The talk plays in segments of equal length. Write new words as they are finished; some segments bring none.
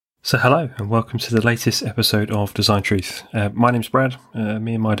So hello and welcome to the latest episode of Design Truth. My name's Brad.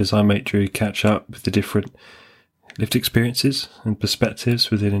 Me and my design mate Drew catch up with the different lived experiences and perspectives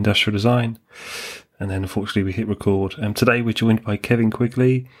within industrial design. And then unfortunately we hit record. Today we're joined by Kevin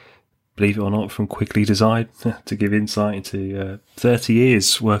Quigley, believe it or not, from Quigley Design, to give insight into 30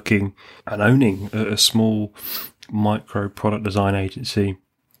 years working and owning a small micro product design agency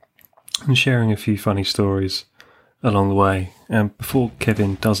and sharing a few funny stories along the way. And before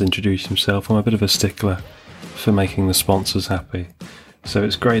Kevin does introduce himself, I'm a bit of a stickler for making the sponsors happy. So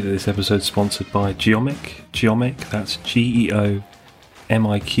it's great that this episode's sponsored by Geomic. Geomic, that's Geomiq.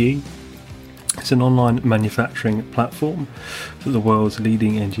 It's an online manufacturing platform that the world's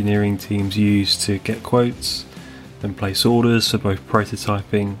leading engineering teams use to get quotes and place orders for both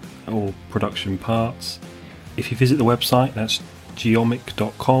prototyping or production parts. If you visit the website, that's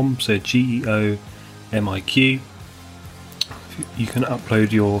geomiq.com, so Geomiq. You can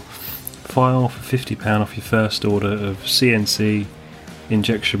upload your file for £50 off your first order of CNC,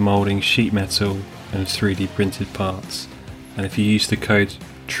 injection moulding, sheet metal and 3D printed parts. And if you use the code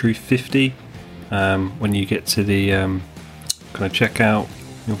TRUTH50 when you get to the kind of checkout,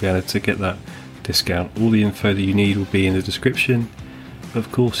 you'll be able to get that discount. All the info that you need will be in the description.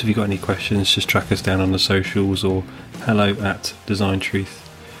 Of course, if you've got any questions, just track us down on the socials or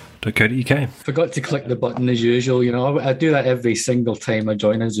hello@designtruth.co.uk. Forgot to click the button as usual. You know, I do that every single time I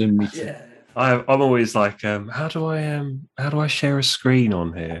join a Zoom meeting. Yeah. I'm always like, how do I share a screen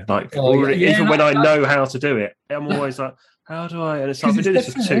on here? Like, even when I know how to do it, I'm always like, how do I? And I've been doing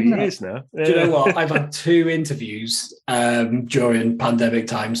this for 2 years now. Yeah. Do you know what? I've had 2 interviews during pandemic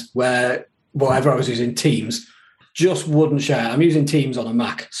times where whatever I was using, Teams, just wouldn't share. I'm using Teams on a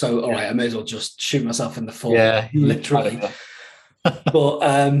Mac, so all right, I may as well just shoot myself in the foot, literally. But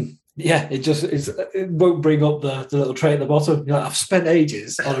it won't bring up the little tray at the bottom. You're like, I've spent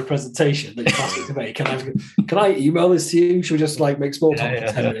ages on a presentation that you asked me to make. Can I email this to you? Should we just like make small talk for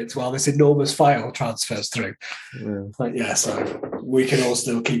 10 minutes while this enormous file transfers through? So we can all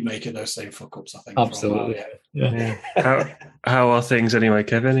still keep making those same fuck ups, I think. Absolutely. How are things anyway,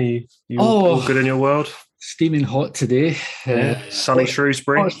 Kevin? Are you all good in your world? Steaming hot today. Sunny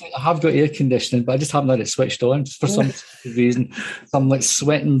Shrewsbury. Honestly, I have got air conditioning, but I just haven't had it switched on for some reason. I'm like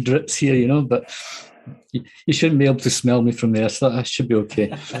sweating drips here, you know, but you shouldn't be able to smell me from there, so that should be okay.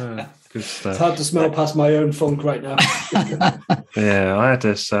 Good stuff. It's hard to smell past my own funk right now. Yeah, I had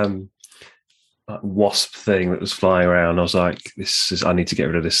this wasp thing that was flying around. I was like, I need to get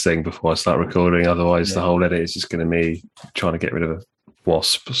rid of this thing before I start recording, otherwise the whole edit is just going to be trying to get rid of a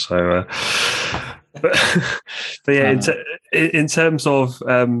wasp. So but yeah, in terms of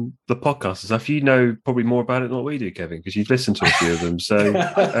the podcasts and stuff, you know probably more about it than what we do, Kevin, because you've listened to a few of them. So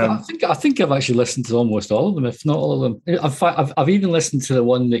I think I've actually listened to almost all of them, if not all of them. In fact, I've even listened to the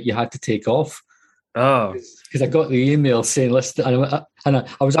one that you had to take off. Oh, because I got the email saying listen, and I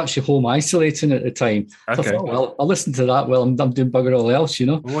was actually home isolating at the time. So I thought, well, I'll listen to that while I'm doing bugger all else, you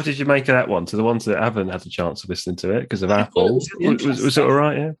know. What did you make of that one? To the ones that haven't had a chance to listen to it because of Apple, was it all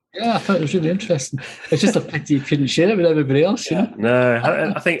right? Yeah, I thought it was really interesting. It's just a pity you couldn't share it with everybody else, you know. No,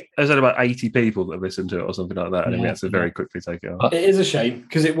 I think there's only about 80 people that have listened to it or something like that, and we had to very quickly take it off. It is a shame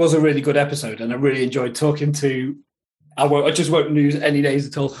because it was a really good episode, and I really enjoyed talking to. I just won't use any names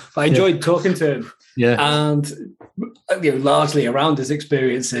at all. But I enjoyed talking to him. Yeah, and largely around his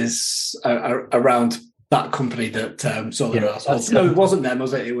experiences around that company that saw their ass. No, it wasn't them,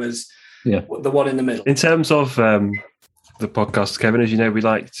 was it? It was the one in the middle. In terms of the podcast, Kevin, as you know, we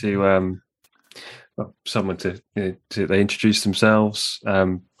like to someone to they introduce themselves,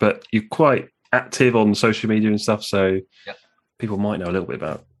 but you're quite active on social media and stuff, so people might know a little bit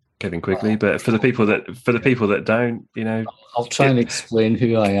about Kevin Quigley, but for the people that don't, you know, I'll try and explain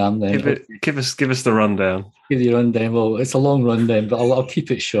who I am. Then give us the rundown. Give you a rundown. Well, it's a long rundown, but I'll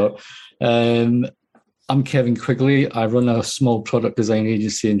keep it short. I'm Kevin Quigley. I run a small product design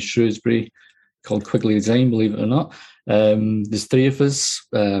agency in Shrewsbury called Quigley Design. Believe it or not, there's 3 of us.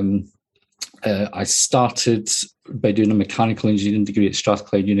 I started by doing a mechanical engineering degree at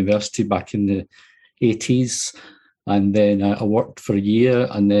Strathclyde University back in the 80s. And then I worked for a year,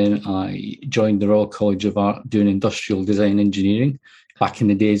 and then I joined the Royal College of Art doing industrial design engineering back in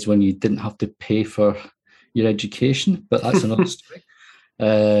the days when you didn't have to pay for your education, but that's another story.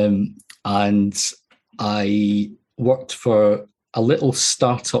 And I worked for a little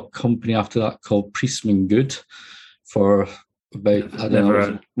startup company after that called Priestman Good for about,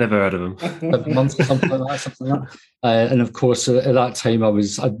 never heard of them. 7 months or something like that. And of course, at that time,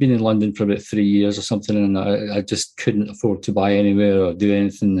 I'd been in London for about 3 years or something, and I just couldn't afford to buy anywhere or do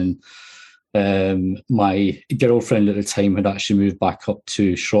anything. And My girlfriend at the time had actually moved back up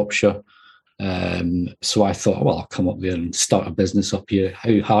to Shropshire. So I thought, well, I'll come up there and start a business up here.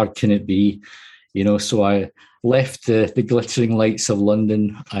 How hard can it be? So I left the glittering lights of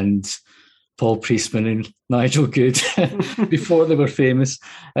London and Paul Priestman and Nigel Good before they were famous,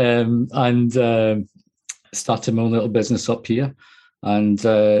 and started my own little business up here. And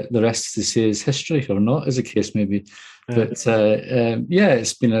the rest, to say, is history, or not, as a case maybe. But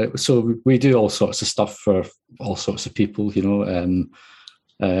it's been so we do all sorts of stuff for all sorts of people.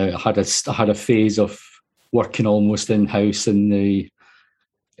 I had a phase of working almost in-house in the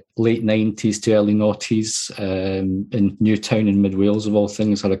late 90s to early noughties in Newtown in Mid Wales, of all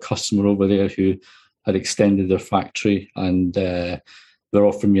things. Had a customer over there who had extended their factory, and they're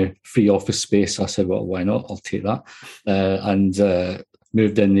offering me free office space. I said, well, why not? I'll take that. And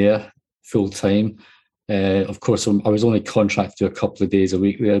moved in there full time. Of course, I was only contracted a couple of days a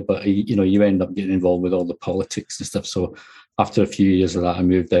week there, but you end up getting involved with all the politics and stuff. So after a few years of that, I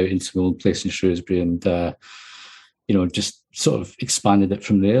moved out into my own place in Shrewsbury, and just sort of expanded it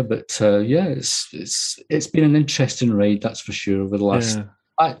from there. But it's been an interesting ride, that's for sure. Over the last,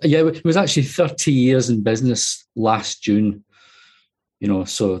 it was actually 30 years in business last June.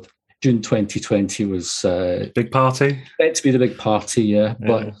 So June 2020 was big party. Meant to be the big party,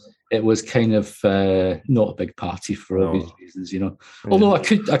 but it was kind of not a big party for obvious reasons, Although I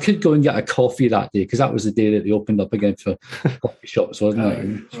could go and get a coffee that day, because that was the day that they opened up again for coffee shops, wasn't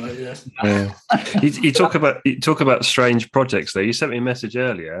it? Right, You talk about strange projects there. You sent me a message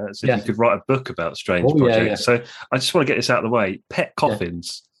earlier that said you could write a book about strange projects. So I just want to get this out of the way. Pet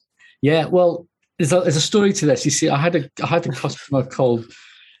coffins. Yeah, well, there's a story to this. You see, I had a customer called.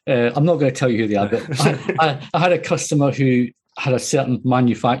 I'm not going to tell you who they are, but I had a customer who had a certain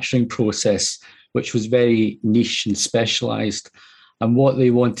manufacturing process which was very niche and specialised, and what they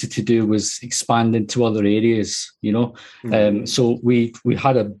wanted to do was expand into other areas. So we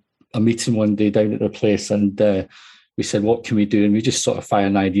had a meeting one day down at their place, and we said, what can we do? And we just sort of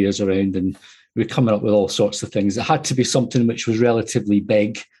firing ideas around, and we were coming up with all sorts of things. It had to be something which was relatively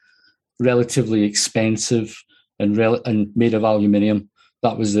big, relatively expensive, and made of aluminium.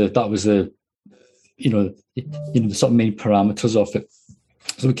 That was the the sort of main parameters of it.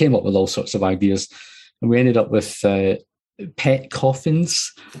 So we came up with all sorts of ideas, and we ended up with pet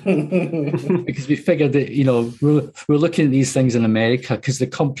coffins because we figured that we're looking at these things in America, because the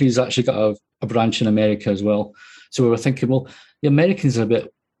company's actually got a branch in America as well. So we were thinking, well, the Americans are a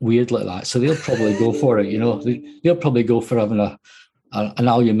bit weird like that, so they'll probably go for it. They'll probably go for having an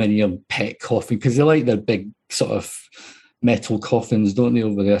aluminium pet coffin, because they like their big sort of metal coffins, don't they,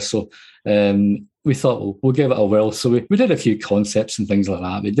 over there? So we thought, well, we'll give it a whirl. So we did a few concepts and things like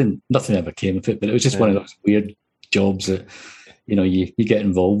that. Nothing ever came of it, but it was just one of those weird jobs that you get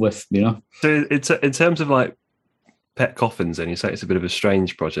involved with. So in terms of like pet coffins, then you say it's a bit of a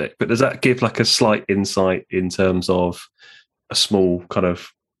strange project, but does that give like a slight insight in terms of a small kind of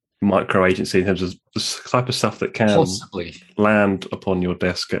micro agency in terms of the type of stuff that can possibly land upon your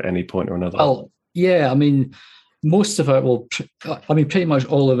desk at any point or another? Well, yeah, I mean, most of pretty much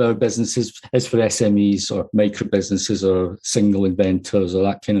all of our businesses is for SMEs or micro businesses or single inventors or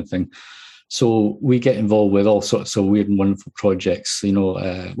that kind of thing. So we get involved with all sorts of weird and wonderful projects,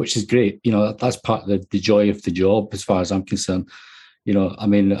 which is great. That's part of the joy of the job, as far as I'm concerned.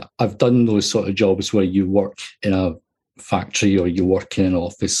 I've done those sort of jobs where you work in a factory or you work in an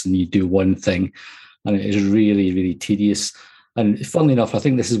office and you do one thing, and it is really, really tedious. And funnily enough, I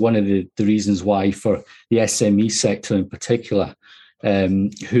think this is one of the reasons why, for the SME sector in particular,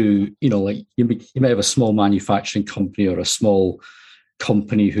 who, like you may have a small manufacturing company or a small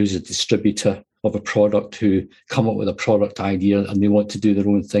company who's a distributor of a product, who come up with a product idea and they want to do their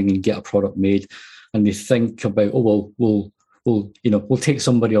own thing and get a product made. And they think about, we'll take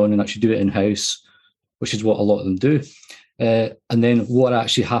somebody on and actually do it in-house, which is what a lot of them do. And then what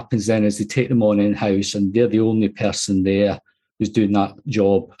actually happens then is they take them on in-house, and they're the only person there who's doing that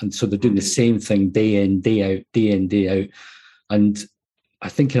job. And so they're doing the same thing day in, day out, day in, day out. And I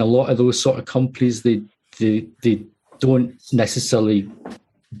think in a lot of those sort of companies, they don't necessarily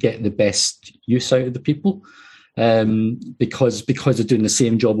get the best use out of the people because they're doing the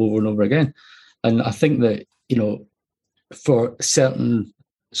same job over and over again. And I think that, for certain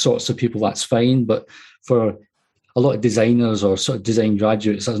sorts of people, that's fine. But for a lot of designers or sort of design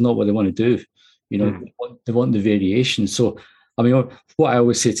graduates, that's not what they want to do. They want the variation. So, what I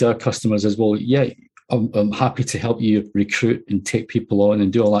always say to our customers is, well, yeah, I'm happy to help you recruit and take people on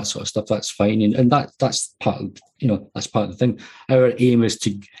and do all that sort of stuff. That's fine, and that's part of that's part of the thing. Our aim is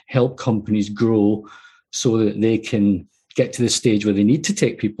to help companies grow so that they can get to the stage where they need to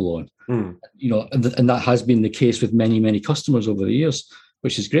take people on. And that has been the case with many, many customers over the years,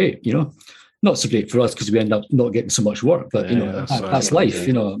 which is great. Not so great for us because we end up not getting so much work, but that's life.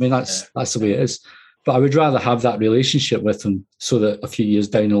 I mean, that's the way it is. But I would rather have that relationship with them so that a few years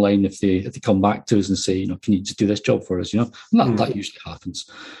down the line, if they come back to us and say, can you just do this job for us? And that usually happens.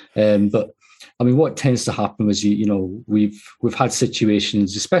 But I mean, what tends to happen is we've had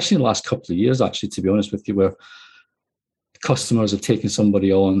situations, especially in the last couple of years, actually, to be honest with you, where customers have taken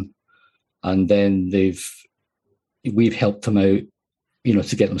somebody on, and then we've helped them out,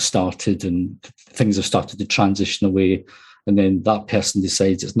 to get them started, and things have started to transition away, and then that person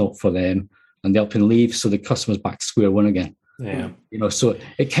decides it's not for them, and they up and leave, so the customer's back to square one again. Yeah. So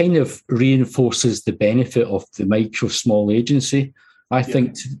it kind of reinforces the benefit of the micro small agency, I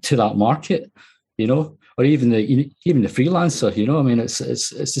think, to that market, or even the freelancer. I mean, it's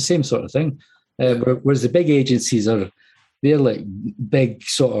the same sort of thing. Whereas the big agencies they're like big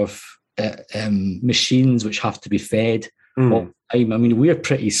sort of machines which have to be fed all the time. I mean, we're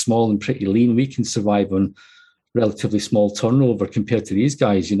pretty small and pretty lean. We can survive on relatively small turnover compared to these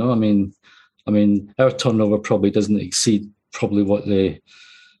guys. I mean, our turnover probably doesn't exceed probably what the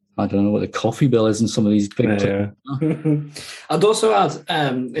coffee bill is in some of these big. I'd also add,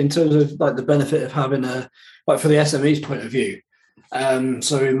 in terms of like the benefit of having for the SME's point of view.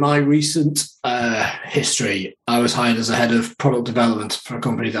 So in my recent history, I was hired as a head of product development for a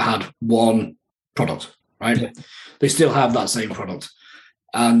company that had one product, right? Yeah. They still have that same product.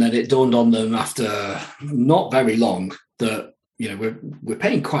 And then it dawned on them after not very long that, we're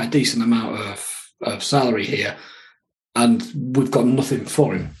paying quite a decent amount of salary here, and we've got nothing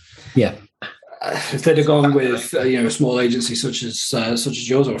for him. Yeah. If they'd have gone with a small agency such as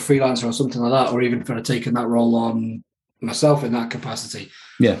yours, or a freelancer or something like that, or even if I'd have taken that role on myself in that capacity,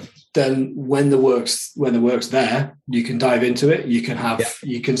 then when the work's there, you can dive into it. You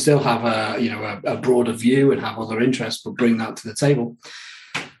can still have a broader view and have other interests, but bring that to the table.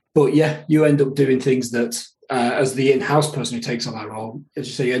 But you end up doing things that, as the in-house person who takes on that role, as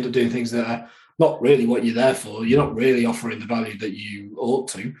you say, you end up doing things that are not really what you're there for. You're not really offering the value that you ought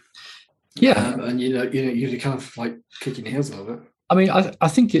to. Yeah, and you're kind of like kicking your heels a little bit. I mean, I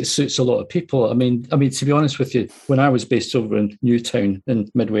think it suits a lot of people. I mean, to be honest with you, when I was based over in Newtown in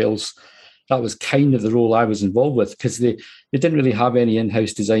Mid Wales, that was kind of the role I was involved with, because they didn't really have any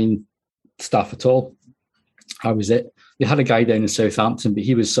in-house design staff at all. I was it. They had a guy down in Southampton, but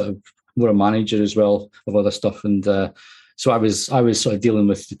he was sort of more a manager as well of other stuff. And so I was sort of dealing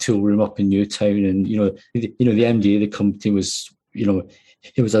with the tool room up in Newtown, and the MD of the company was,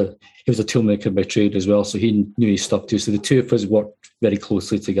 he was a toolmaker by trade as well, so he knew his stuff too. So the two of us worked very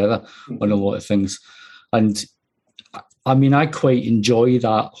closely together on a lot of things. And I mean, I quite enjoy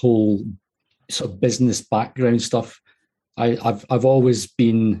that whole sort of business background stuff. I've always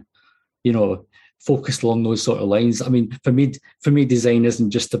been, focused along those sort of lines. I mean, for me, design isn't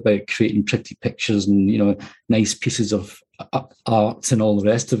just about creating pretty pictures and nice pieces of art and all the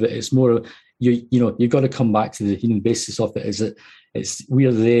rest of it. It's more, you've got to come back to the basis of it. Is that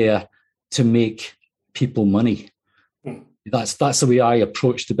we're there to make people money. That's the way I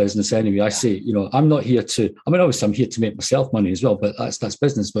approach the business anyway. I say, I'm not here to. I mean, obviously, I'm here to make myself money as well, but that's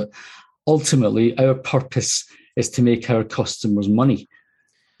business. But ultimately, our purpose is to make our customers money.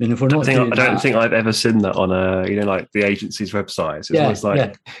 And if we're not, I don't think I've ever seen that on like the agency's websites. It's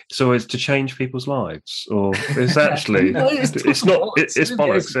it's always to change people's lives, or it's actually it's not. It's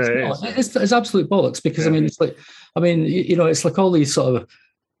bollocks. It's absolute bollocks, because I mean, it's like all these sort of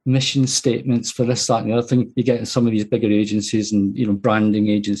mission statements for this, that, and the other thing you get in some of these bigger agencies and branding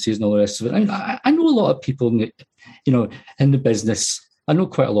agencies and all the rest of it. I know a lot of people in the business. I know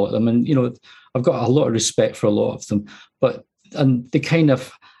quite a lot of them, and I've got a lot of respect for a lot of them, and they kind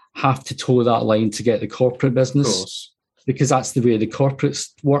of have to toe that line to get the corporate business, because that's the way the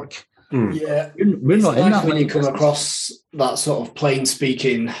corporates work. Yeah, we're not in that when you come across that sort of plain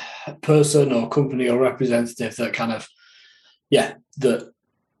speaking person or company or representative that kind of we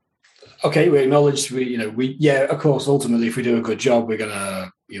acknowledge of course, ultimately, if we do a good job, we're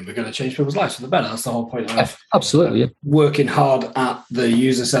gonna change people's lives for the better. That's the whole point of absolutely working hard at the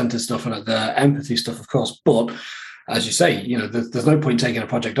user centered stuff and at the empathy stuff, of course. But as you say, there's no point taking a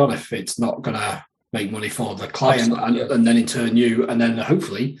project on if it's not going to make money for the client, and then in turn you, and then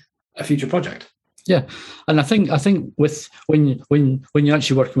hopefully a future project. Yeah, and I think with when you're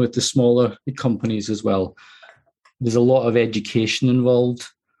actually working with the smaller companies as well, there's a lot of education involved.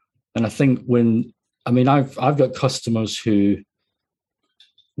 And I think I've got customers who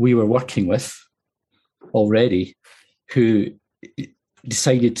we were working with already who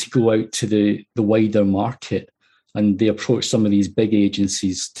decided to go out to the wider market and they approach some of these big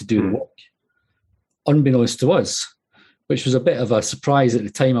agencies to do the work, unbeknownst to us, which was a bit of a surprise at the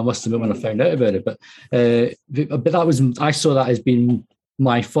time, I must admit, when I found out about it. But that was, I saw that as being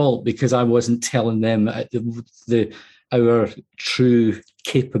my fault, because I wasn't telling them our true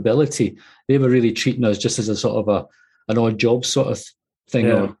capability. They were really treating us just as a sort of an odd job sort of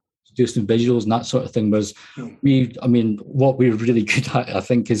thing, or do some visuals and that sort of thing. Whereas what we're really good at, I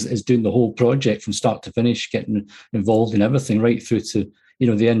think, is doing the whole project from start to finish, getting involved in everything right through to,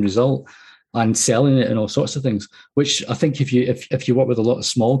 the end result, and selling it and all sorts of things. Which I think if you work with a lot of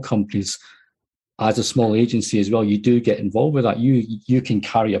small companies, as a small agency as well, you do get involved with that. You can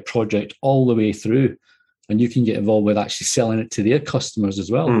carry a project all the way through, and you can get involved with actually selling it to their customers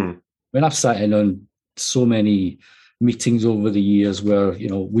as well. I mean, I've sat in on so many meetings over the years where,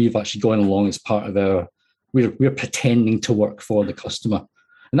 we've actually gone along as part of we're pretending to work for the customer.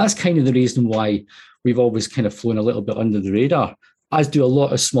 And that's kind of the reason why we've always kind of flown a little bit under the radar, as do a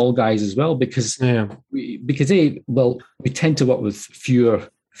lot of small guys as well, because we tend to work with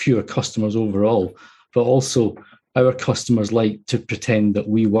fewer customers overall, but also our customers like to pretend that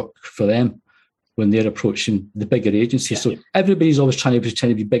we work for them when they're approaching the bigger agency. So everybody's always trying to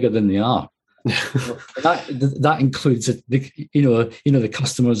pretend to be bigger than they are. that includes the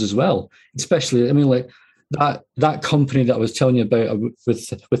customers as well. Especially, I mean, like that company that I was telling you about with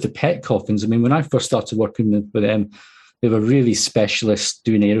the pet coffins. I mean, when I first started working with them, they were really specialists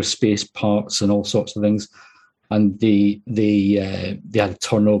doing aerospace parts and all sorts of things. And they had a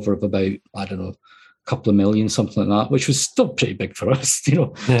turnover of about, I don't know, a couple of million, something like that, which was still pretty big for us,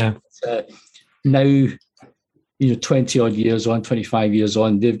 Yeah. Now, 20 odd years on, 25 years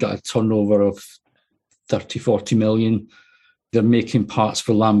on, they've got a turnover of 30, 40 million. They're making parts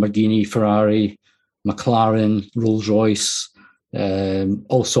for Lamborghini, Ferrari, McLaren, Rolls-Royce,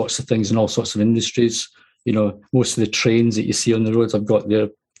 all sorts of things in all sorts of industries. Most of the trains that you see on the roads have got their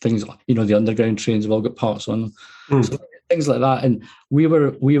things, the underground trains have all got parts on them. So things like that. And we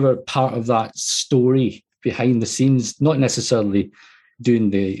were part of that story behind the scenes, not necessarily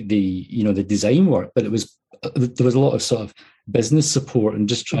doing the design work, but there was a lot of sort of business support and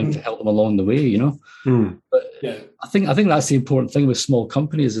just trying to help them along the way, But I think that's the important thing with small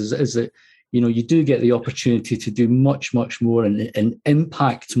companies is that you do get the opportunity to do much, much more and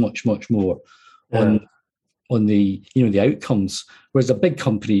impact much, much more on the the outcomes. Whereas a big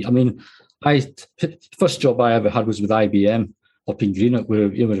company, I mean, first job I ever had was with IBM up in Greenock,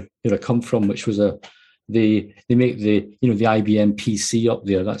 where I come from, which was they make the the IBM PC up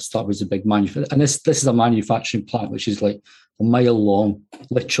there. That was a big manufacturing, and this is a manufacturing plant which is like a mile long,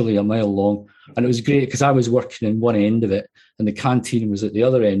 literally a mile long. And it was great because I was working in one end of it and the canteen was at the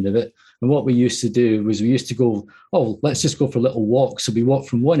other end of it. And what we used to do was we used to go, let's just go for a little walk. So we walked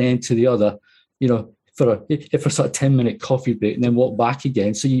from one end to the other, for a sort of 10-minute coffee break and then walk back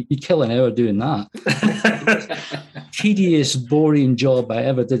again. So you kill an hour doing that. Tedious, boring job I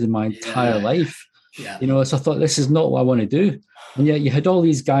ever did in my entire life. Yeah. So I thought, this is not what I want to do. And yet you had all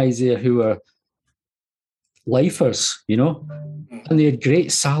these guys there who were lifers, and they had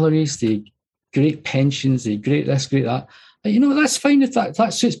great salaries, they had great pensions, they had great this, great that. And, that's fine if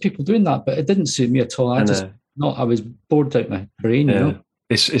that suits people doing that, but it didn't suit me at all. I was bored out my brain,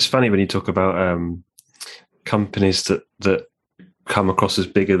 It's funny when you talk about companies that come across as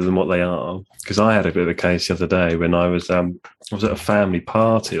bigger than what they are, because I had a bit of a case the other day when I was at a family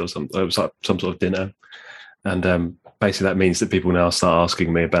party or something. It was like some sort of dinner, and basically that means that people now start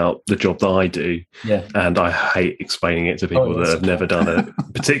asking me about the job that I do, and I hate explaining it to people that have never done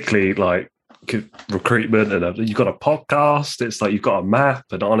it, particularly like recruitment, and you've got a podcast, it's like you've got a map,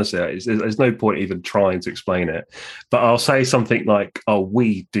 and honestly there's no point even trying to explain it. But I'll say something like,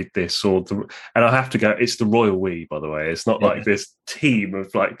 we did this, and I have to go, it's the royal we, by the way. It's not like this team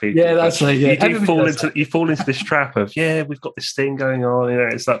of like people. That's right. You fall into this trap of we've got this thing going on,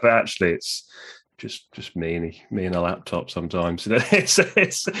 it's like, but actually it's just me and a laptop sometimes.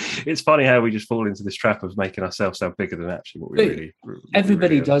 It's funny how we just fall into this trap of making ourselves sound bigger than actually what we really.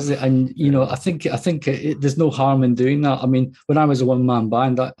 Everybody does it, and I think there's no harm in doing that. I mean, when I was a one-man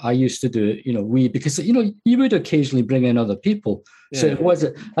band, I used to do it. Because you would occasionally bring in other people, so it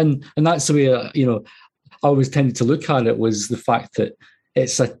wasn't, and that's the way I always tended to look at it, was the fact that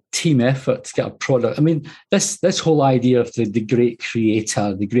it's a team effort to get a product. I mean, this whole idea of the great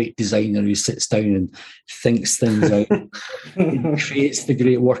creator, the great designer who sits down and thinks things out, creates the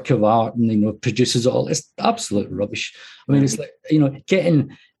great work of art and produces it all, it's absolute rubbish. I mean, it's like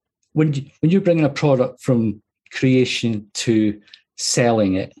getting when you're bringing a product from creation to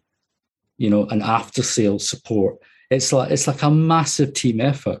selling it, and after sales support, it's like a massive team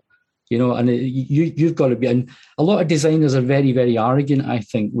effort. you know, and you've got to be. And a lot of designers are very, very arrogant, I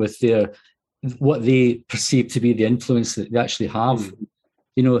think, with what they perceive to be the influence that they actually have.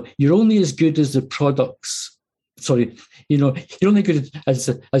 You know, you're only as good as the products. Sorry, you know, you're only good as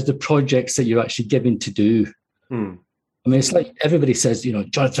the projects that you're actually given to do. I mean, it's like everybody says, you know,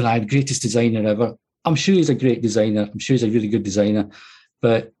 Jonathan Ive, greatest designer ever. I'm sure he's a great designer. I'm sure he's a really good designer.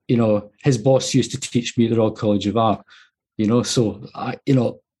 But, you know, his boss used to teach me at the Royal College of Art, you know, so,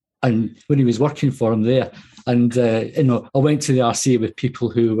 and when he was working for him there, and, you know, I went to the RCA with people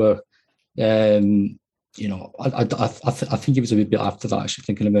who were, you know, I think it was a wee bit after that, actually,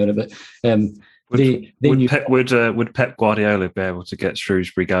 thinking about it, but would Pep Guardiola be able to get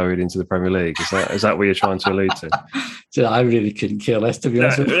Shrewsbury going into the Premier League? Is that what you're trying to allude to? So I really couldn't care less, to be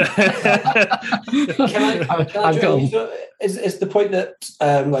honest with you. Is the point that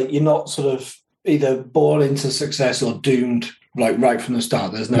like you're not sort of either born into success or doomed like right from the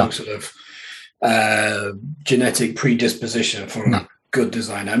start? There's no sort of genetic predisposition for a good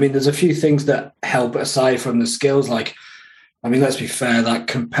designer. I mean, there's a few things that help aside from the skills, like, I mean, let's be fair, that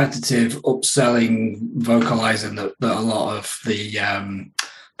competitive upselling vocalizing that a lot of the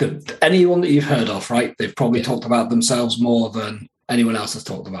anyone that you've heard of, right? They've probably talked about themselves more than anyone else has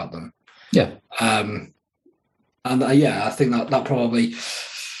talked about them. Yeah. I think that probably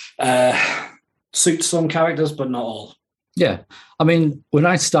suits some characters, but not all. Yeah. I mean, when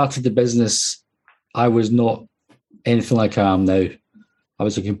I started the business, I was not anything like I am now. I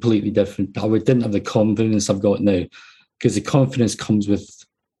was a completely different. I didn't have the confidence I've got now, because the confidence comes with,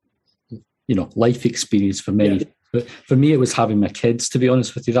 you know, life experience for many. Yeah. But for me, it was having my kids, to be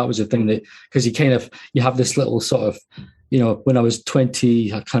honest with you. That was the thing, that because you have this little sort of, you know, when I was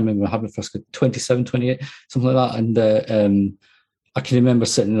 20, I can't remember having first 27, 28, something like that. And I can remember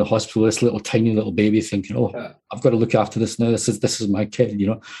sitting in the hospital, this little tiny little baby, thinking, "Oh, I've got to look after this now. This is my kid," you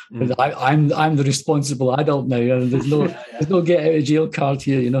know. Mm. I'm the responsible adult now. You know? There's no get out of jail card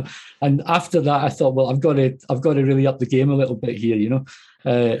here, you know. And after that, I thought, well, I've got to really up the game a little bit here, you know.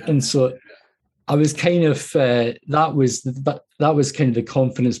 And so I was kind of that was kind of the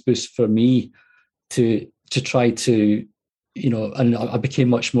confidence boost for me to try to, you know, and I became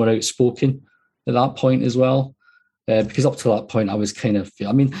much more outspoken at that point as well. Because up to that point, I was kind of,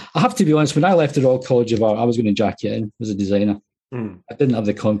 I mean, I have to be honest, when I left the Royal College of Art, I was going to jack it in as a designer. I didn't have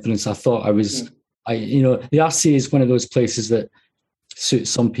the confidence. I thought you know, the RCA is one of those places that suits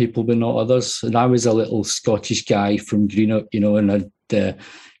some people, but not others. And I was a little Scottish guy from Greenock, you know, and I'd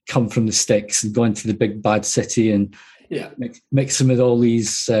come from the sticks and gone to the big bad city and mixing with all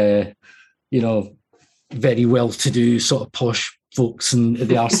these, you know, very well-to-do sort of posh folks and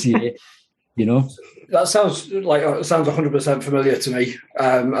the RCA, you know. That sounds 100% familiar to me.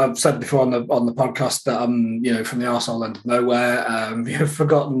 I've said before on the podcast that I'm, you know, from the arsehole end of nowhere, you know,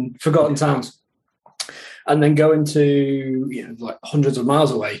 forgotten towns, and then going to, you know, like hundreds of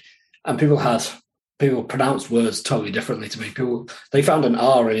miles away, and people pronounced words totally differently to me. They found an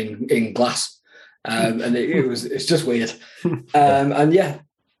R in glass, and it's just weird. And yeah.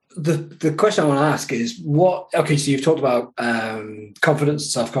 The question I want to ask is so you've talked about confidence,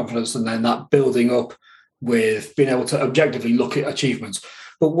 self-confidence, and then that building up with being able to objectively look at achievements.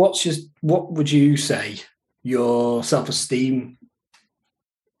 But what would you say your self-esteem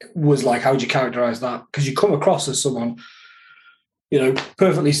was like? How would you characterize that? Because you come across as someone, you know,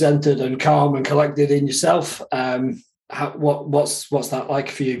 perfectly centered and calm and collected in yourself. What's that like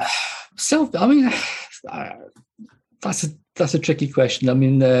for you? I mean, that's a tricky question. I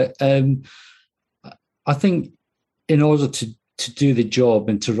mean, I think in order to do the job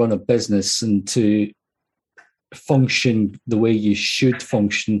and to run a business and to function the way you should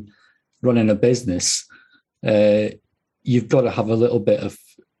function running a business, you've got to have a little bit of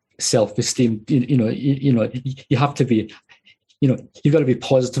self-esteem. You have to be, you know, you've got to be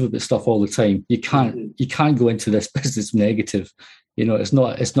positive about stuff all the time. You can't go into this business negative. You know, it's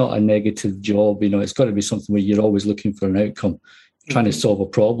not a negative job. You know, it's got to be something where you're always looking for an outcome, trying to solve a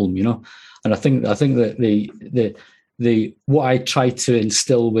problem. You know, and I think that the what I try to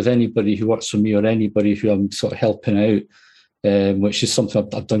instill with anybody who works for me or anybody who I'm sort of helping out, which is something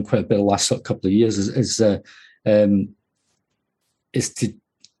I've done quite a bit the last couple of years, is to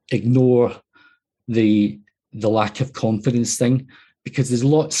ignore the lack of confidence thing, because there's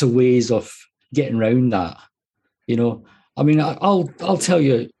lots of ways of getting around that. You know. I mean, I'll tell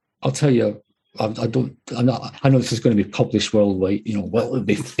you. I know this is going to be published worldwide. You know, well, it'll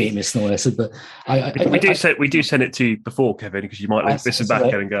be famous and all this. But we do send it to you before, Kevin, because you might listen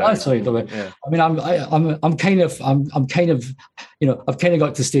back and go. That's right. Yeah. I mean, I'm kind of, you know, I've kind of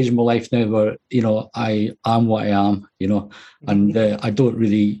got to the stage in my life now where, you know, I am what I am, you know, and I don't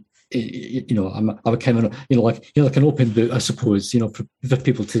really I'm a kind of, like an open book, I suppose, for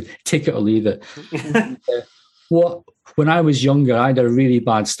people to take it or leave it. When I was younger, I had a really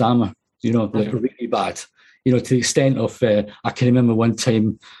bad stammer, like really bad, to the extent of, I can remember one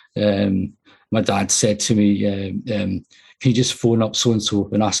time, my dad said to me, can you just phone up so-and-so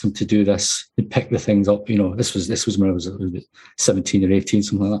and ask him to do this and pick the things up? This was when I was 17 or 18,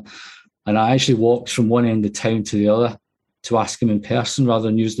 something like that. And I actually walked from one end of town to the other to ask him in person rather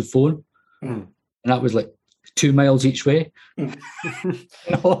than use the phone. And that was like 2 miles each way. And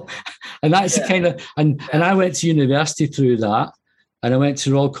that's the kind of, and I went to university through that, and I went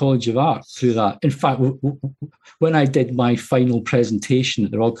to Royal College of Art through that. In fact, when I did my final presentation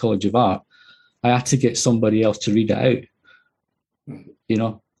at the Royal College of Art, I had to get somebody else to read it out.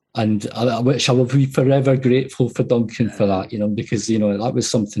 And which I will be forever grateful for Duncan for that, because, that was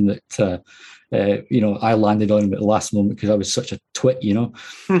something that, I landed on at the last moment because I was such a twit,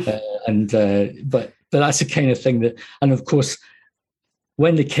 but that's the kind of thing that, and of course,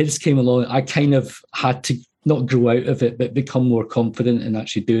 when the kids came along, I kind of had to not grow out of it, but become more confident and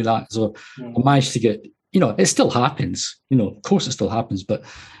actually do that. So I managed to get, it still happens, of course it still happens, but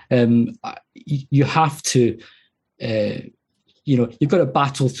you have to, you've got to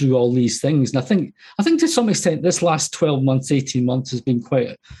battle through all these things. And I think to some extent, this last 12 months, 18 months has been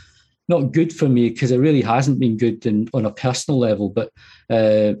quite not good for me, because it really hasn't been good on a personal level, but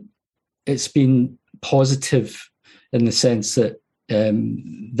it's been positive in the sense that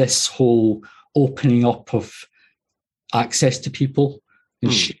this whole opening up of access to people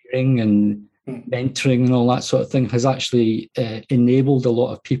and sharing and mentoring and all that sort of thing has actually enabled a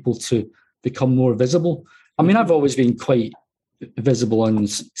lot of people to become more visible. I mean, I've always been quite visible on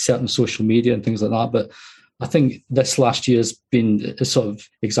certain social media and things like that, but I think this last year has been sort of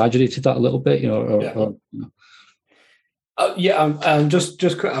exaggerated that a little bit,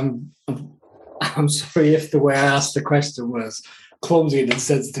 I'm sorry if the way I asked the question was clumsy and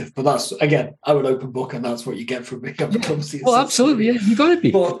insensitive, but that's, again, I'm an open book, and that's what you get from me. I'm clumsy. Well, absolutely, yeah, you got to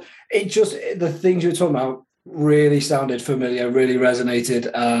be. But the things you were talking about really sounded familiar, really resonated,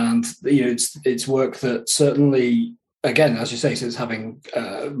 and it's work that certainly, again, as you say, since having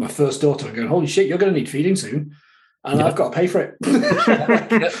my first daughter, I'm going, holy shit, you're going to need feeding soon, and I've got to pay for it.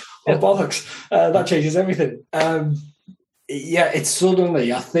 Oh, bollocks. That changes everything. It's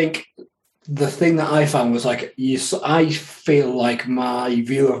suddenly, I think, the thing that I found was like, I feel like my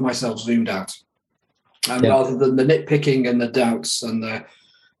view of myself zoomed out, and rather than the nitpicking and the doubts and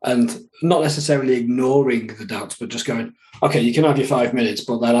not necessarily ignoring the doubts, but just going, okay, you can have your 5 minutes,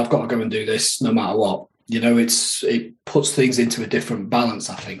 but then I've got to go and do this no matter what. It puts things into a different balance,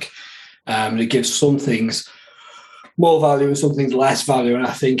 I think. It gives some things more value and some things less value. And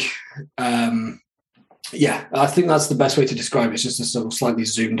I think, I think that's the best way to describe it. It's just a sort of slightly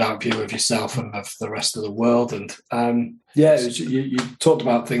zoomed out view of yourself and of the rest of the world. And you talked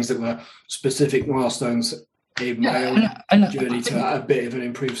about things that were specific milestones in my own journey to a bit of an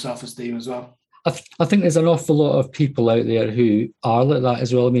improved self-esteem as well. I think there's an awful lot of people out there who are like that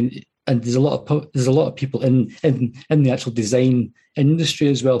as well. I mean, and there's a lot of people in the actual design industry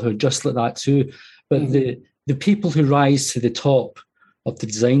as well who are just like that too. But the people who rise to the top of the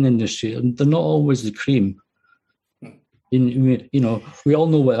design industry, they're not always the cream. We all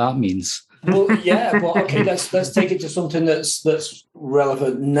know what that means. Well, but okay, let's take it to something that's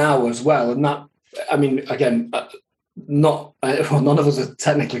relevant now as well. And that, I mean, again, none of us are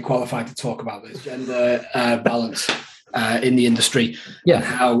technically qualified to talk about this gender balance in the industry, and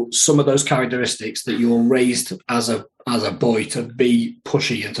how some of those characteristics that you're raised as a boy to be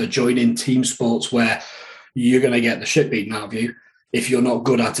pushy and to join in team sports where you're going to get the shit beaten out of you if you're not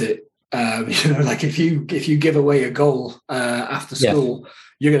good at it. Like if you give away a goal after school,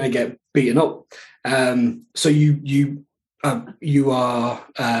 you're going to get beaten up. So you are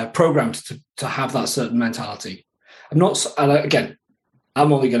programmed to have that certain mentality. I'm going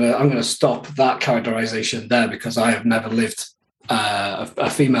to stop that characterization there, because I have never lived a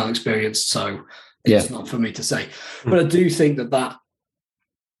female experience, so it's not for me to say. But I do think that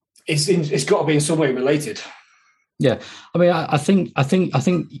it's got to be in some way related. Yeah, I mean, I think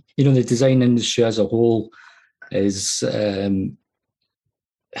the design industry as a whole is. I'm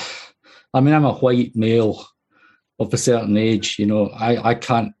a white male of a certain age. I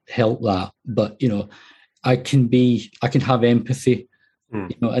can't help that, but I can have empathy.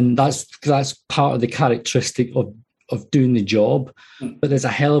 And that's part of the characteristic of doing the job. But there's a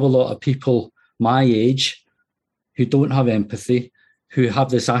hell of a lot of people my age who don't have empathy, who have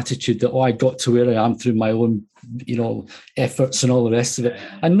this attitude that, I got to where I am through my own, efforts and all the rest of it.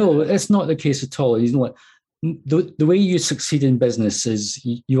 And no, it's not the case at all. the way you succeed in business is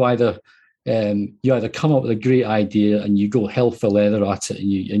you either come up with a great idea and you go hell for leather at it,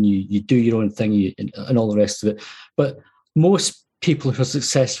 and you do your own thing and all the rest of it. But most people who are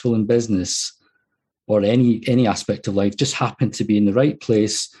successful in business or any aspect of life just happen to be in the right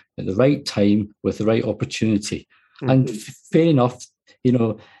place at the right time with the right opportunity. Mm-hmm. And fair enough,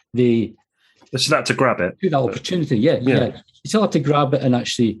 they just had to grab it. That opportunity, yeah. You still have to grab it and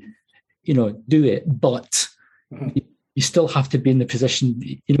actually, do it. But you still have to be in the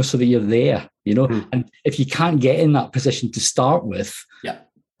position, so that you're there, Mm-hmm. And if you can't get in that position to start with,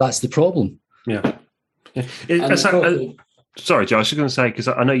 that's the problem. Yeah. Sorry, Joe, I was going to say, because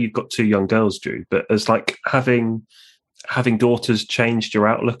I know you've got 2 young girls, Drew, but as like having daughters changed your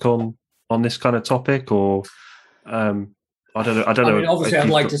outlook on this kind of topic, or I don't know. I mean, obviously, I'd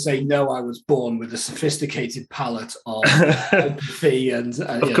like to say no. I was born with a sophisticated palette of empathy, and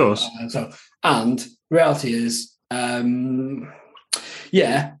of course. And reality is,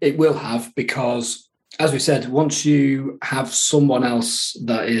 it will have, because, as we said, once you have someone else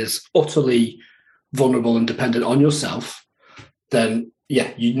that is utterly vulnerable and dependent on yourself, then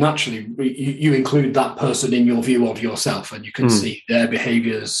you naturally you include that person in your view of yourself, and you can see their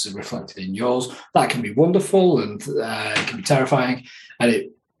behaviours reflected in yours. That can be wonderful, and it can be terrifying. And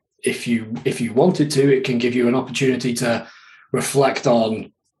if you wanted to, it can give you an opportunity to reflect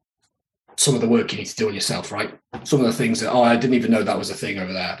on some of the work you need to do on yourself, right? Some of the things that, I didn't even know that was a thing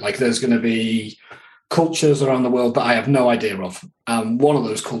over there. Like, there's going to be cultures around the world that I have no idea of. One of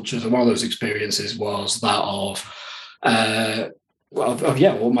those cultures and one of those experiences was that of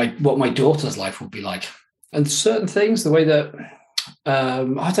what my daughter's life would be like, and certain things, the way that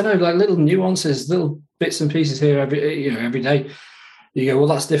I don't know, like little nuances, little bits and pieces here every day. You go, well,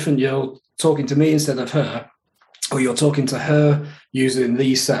 that's different. You're talking to me instead of her, or you're talking to her using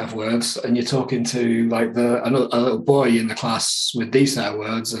these set of words, and you're talking to like a little boy in the class with these set of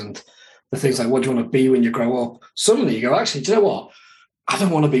words, and the things like, what do you want to be when you grow up? Suddenly you go, actually, do you know what? I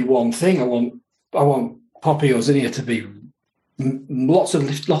don't want to be one thing. I want Poppy or Zinnia to be lots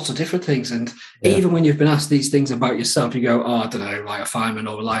of different things. And even when you've been asked these things about yourself, you go, I don't know, like a fireman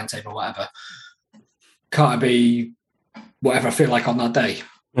or a lion tamer or whatever. Can't I be whatever I feel like on that day?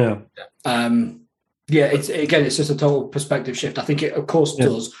 Yeah. It's just a total perspective shift. I think it, of course,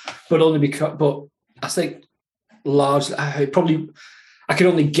 does, but only because. But I think largely, I can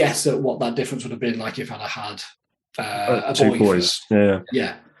only guess at what that difference would have been like if I'd had a 2 boys.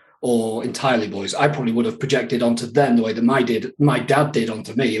 Yeah. Or entirely boys. I probably would have projected onto them the way that my dad did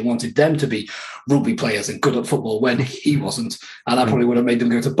onto me, and wanted them to be rugby players and good at football when he wasn't. And I probably would have made them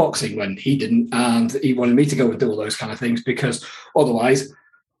go to boxing when he didn't. And he wanted me to go and do all those kind of things, because otherwise,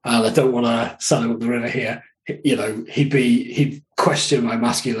 I don't want to sell him up the river here. He'd question my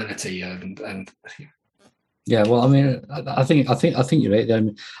masculinity and. Yeah, well, I mean, I think you're right there. I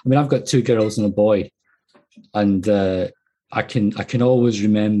mean, I've got 2 girls and a boy, and I can always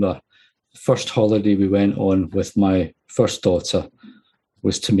remember the first holiday we went on with my first daughter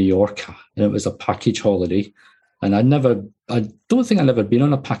was to Mallorca, and it was a package holiday. And I don't think I'd ever been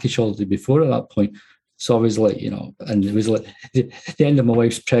on a package holiday before at that point. So I was like, and it was like the end of my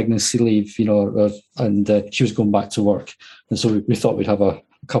wife's pregnancy leave, and she was going back to work. And so we thought we'd have a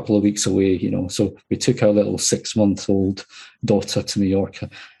couple of weeks away, So we took our little 6-month-old daughter to Mallorca.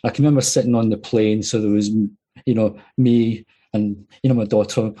 I can remember sitting on the plane. So there was, me and, my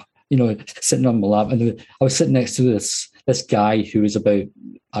daughter, sitting on my lap. And I was sitting next to this guy who was about,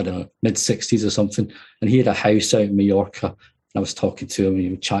 I don't know, mid-60s or something. And he had a house out in Mallorca. And I was talking to him, and he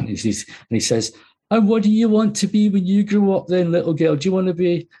was chatting. And he says, "And what do you want to be when you grow up then, little girl? Do you want to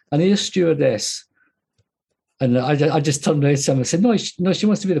be an air stewardess?" And I just turned around to him and said, no, she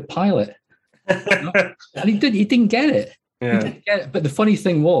wants to be the pilot. And he didn't get it. Yeah. He didn't get it. But the funny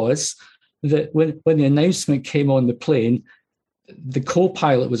thing was that when the announcement came on the plane, the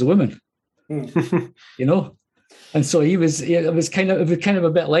co-pilot was a woman. And so it was kind of a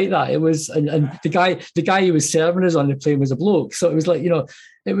bit like that. It was, and the guy who was serving us on the plane was a bloke. So it was like,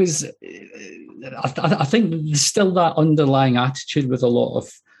 it was, I think there's still that underlying attitude with a lot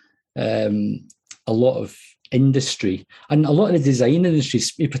of industry, and a lot of the design industry,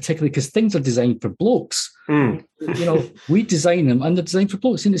 particularly because things are designed for blokes. We design them, and they're designed for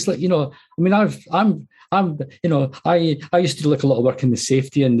blokes. And it's like, I used to do like a lot of work in the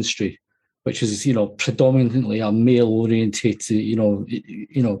safety industry, which is predominantly a male orientated, and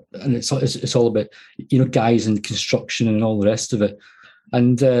it's all about guys in construction and all the rest of it,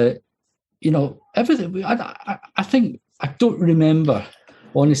 and everything. I think I don't remember,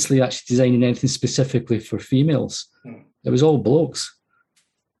 honestly, actually designing anything specifically for females. It was all blokes,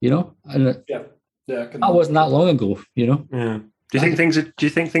 and Yeah, that wasn't that long ago, you know. Yeah. Do you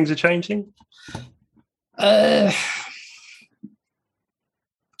think things are changing? I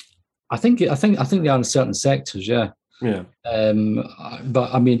think they are in certain sectors, yeah. Yeah.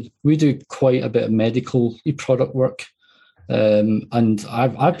 But I mean, we do quite a bit of medical product work, and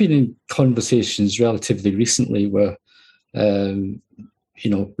I've been in conversations relatively recently where, we're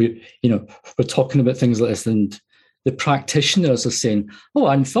talking about things like this, and the practitioners are saying, "Oh,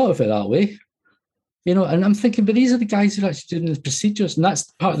 I hadn't thought of it that way." You know, and I'm thinking, but these are the guys who are actually doing the procedures, and that's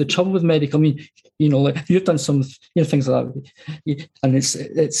part of the trouble with medical. I mean, you know, like you've done some, things like that, and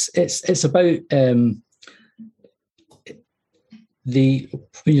it's about when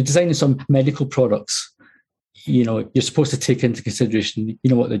you're designing some medical products, you know, you're supposed to take into consideration,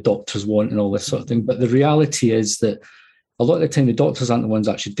 what the doctors want and all this sort of thing. But the reality is that a lot of the time, the doctors aren't the ones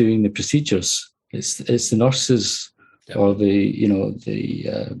actually doing the procedures. It's the nurses. Yep. Or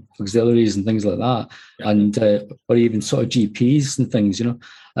the auxiliaries and things like that, yep. And or even sort of GPs and things, and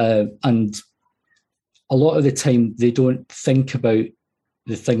a lot of the time they don't think about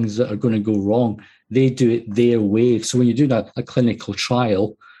the things that are going to go wrong. They do it their way. So when you're doing a clinical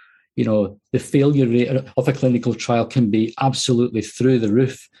trial, the failure rate of a clinical trial can be absolutely through the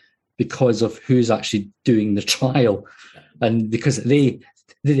roof because of who's actually doing the trial, and because they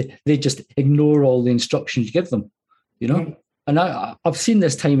just ignore all the instructions you give them. And I've seen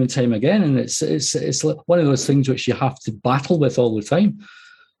this time and time again, and it's one of those things which you have to battle with all the time.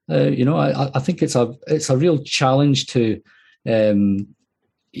 I think it's a real challenge to, the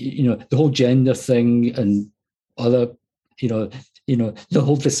whole gender thing and other, the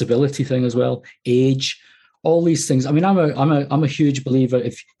whole disability thing as well, age, all these things. I mean, I'm a huge believer.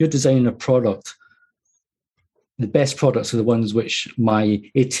 If you're designing a product, the best products are the ones which my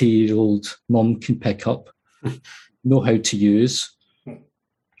 80-year-old mum can pick up. Know how to use, and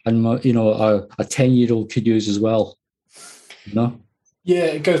a 10-year-old could use as well. Yeah,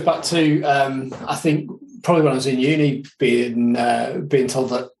 it goes back to I think probably when I was in uni, being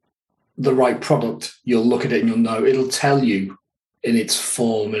told that the right product, you'll look at it and you'll know, it'll tell you in its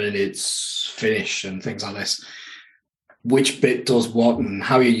form and in its finish and things like this, which bit does what and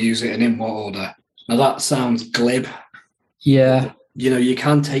how you use it and in what order. Now that sounds glib. Yeah. You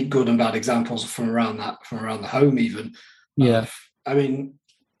can take good and bad examples from around the home, even. Yeah, I think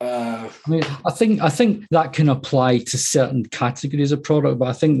that can apply to certain categories of product, but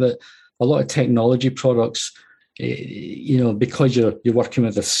I think that a lot of technology products, because you're working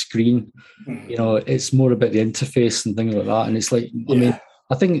with a screen, it's more about the interface and things like that. And it's like, I mean,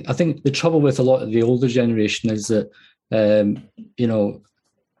 I think the trouble with a lot of the older generation is that, and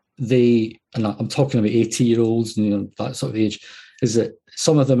I'm talking about 80-year-olds and that sort of age, is that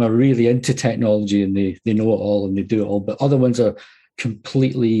some of them are really into technology and they know it all and they do it all, but other ones are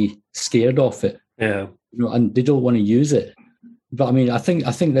completely scared of it. Yeah. And they don't want to use it. But I mean, I think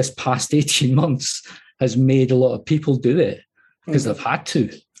this past 18 months has made a lot of people do it because they've had to.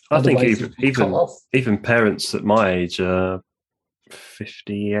 I think even parents at my age,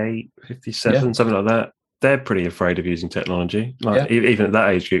 58, 57, something like that, they're pretty afraid of using technology. Even at that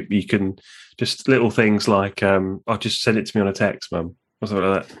age group, you can just little things like, I'll just send it to me on a text, Mum, or something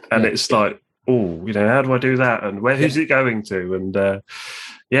like that. And it's like, how do I do that? And who's it going to? And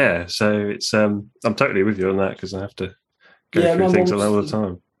so it's, I'm totally with you on that because I have to go through things like that all the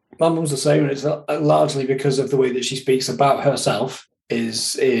time. My mum's the same. It's largely because of the way that she speaks about herself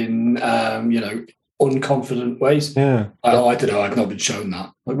is in, unconfident ways. Yeah. I don't know. I've not been shown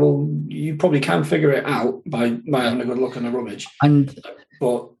that. Like, well, you probably can figure it out by having a good look in the rummage.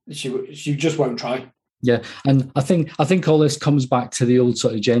 But she just won't try. Yeah, and I think all this comes back to the old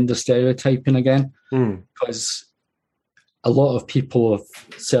sort of gender stereotyping again, because a lot of people of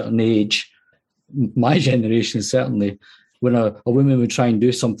certain age, my generation certainly, when a woman would try and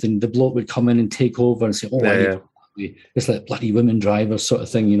do something, the bloke would come in and take over and say, it's like bloody women drivers sort of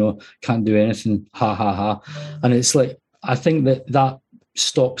thing, can't do anything, ha, ha, ha. And it's like, I think that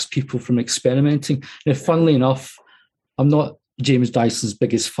stops people from experimenting. And funnily enough, I'm not James Dyson's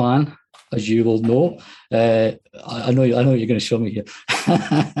biggest fan, as you will know. I know you're going to show me here.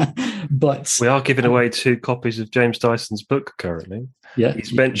 But we are giving away 2 copies of James Dyson's book currently. Yeah.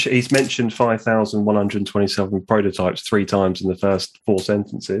 He's mentioned 5,127 prototypes 3 times in the first 4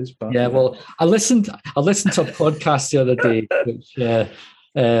 sentences. But yeah, well, I listened to a podcast the other day, which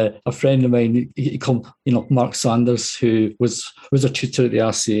a friend of mine, he called, Mark Sanders, who was a tutor at the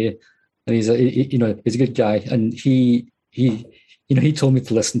RCA, and he's a good guy, and he told me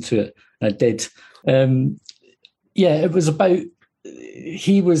to listen to it, and I did. It was about,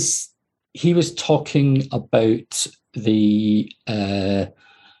 he was talking about the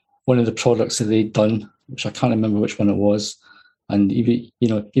one of the products that they'd done, which I can't remember which one it was. And he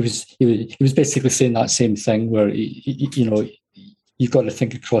was basically saying that same thing where, you've got to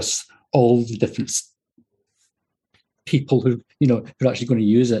think across all the different people who are actually going to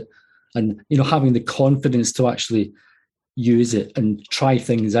use it, and having the confidence to actually use it and try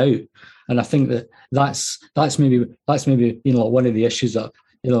things out. And I think that's maybe one of the issues that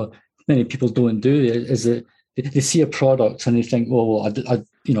many people don't do, is that they see a product and they think, well, I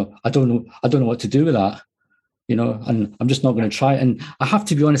don't know what to do with that, and I'm just not going to try it. And I have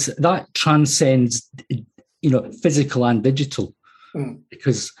to be honest, that transcends physical and digital,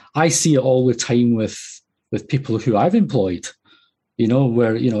 because I see it all the time with people who I've employed,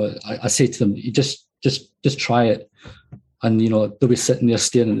 where I say to them, you just try it. And they'll be sitting there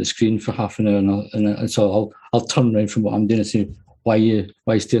staring at the screen for half an hour, and so I'll turn around from what I'm doing and say, "Why are you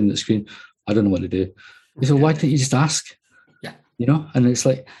staring at the screen?" "I don't know what to do." They say, "Why don't you just ask?" Yeah, And it's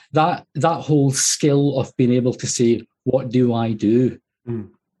like that whole skill of being able to say, "What do I do?"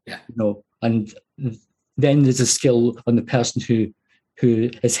 Yeah, and then there's a skill on the person who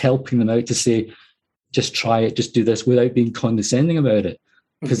is helping them out to say, "Just try it, just do this," without being condescending about it.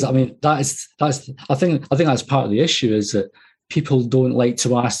 Because I mean, that's I think that's part of the issue, is that people don't like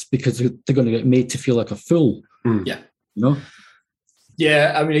to ask because they're going to get made to feel like a fool. Yeah.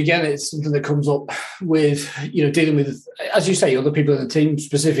 Yeah, I mean, again, it's something that comes up with dealing with, as you say, other people in the team,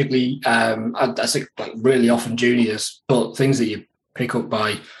 specifically. I think like really often juniors, but things that you pick up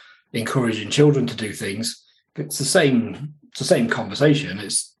by encouraging children to do things. It's the same conversation.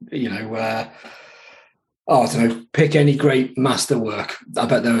 It's I don't know, pick any great masterwork. I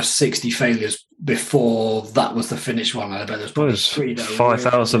bet there were 60 failures before that was the finished one. I bet there's probably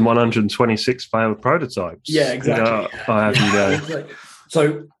 5,126 failed prototypes. Yeah, exactly. I have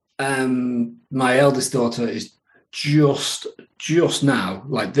So my eldest daughter is just now,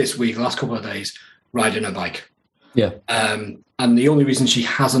 like this week, last couple of days, riding a bike. Yeah. And the only reason she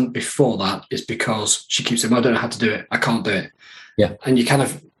hasn't before that is because she keeps saying, "I don't know how to do it. I can't do it." Yeah. And you kind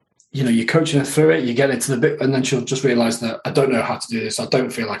of, you're coaching her through it, you get into the bit, and then she'll just realize that I don't know how to do this. I don't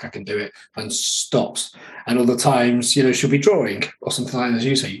feel like I can do it, and stops. And other times, she'll be drawing or something like that, as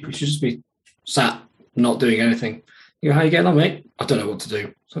you say. You should just be sat, not doing anything. How you getting on, mate? I don't know what to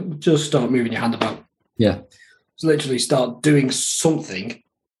do. So just start moving your hand about. Yeah. So literally start doing something,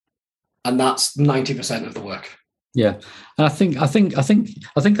 and that's 90% of the work. Yeah. And I think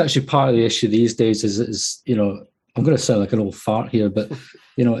actually part of the issue these days is I'm going to sound like an old fart here, but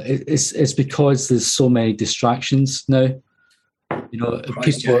it's because there's so many distractions now.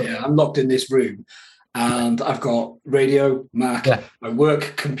 I'm locked in this room, and I've got radio, Mac, my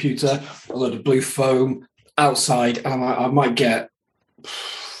work computer, a load of blue foam outside, and I might get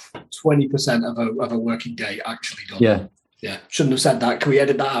 20% of a working day actually done. Yeah. Shouldn't have said that. Can we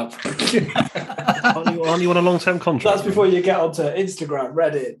edit that out? Aren't you on a long-term contract? That's before you get onto Instagram,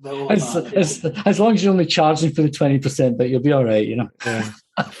 Reddit. As long as you're only charging for the 20%, but you'll be all right, Yeah.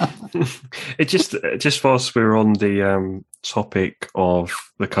 It just whilst we're on the topic of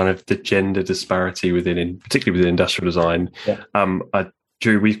the kind of the gender disparity particularly within industrial design,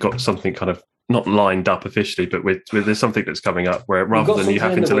 Drew, we've got something kind of not lined up officially, but there's something that's coming up where rather than you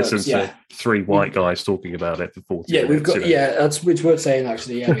having to listen to three white guys talking about it for 40 minutes. We've got that's it's worth saying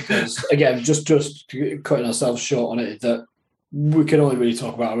actually, because again, just cutting ourselves short on it, that we can only really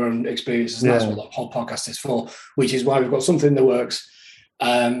talk about our own experiences, and that's what the whole podcast is for, which is why we've got something in the works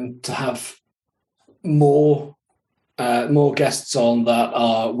to have more guests on that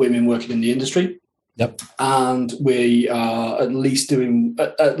are women working in the industry. Yep. And we are at least doing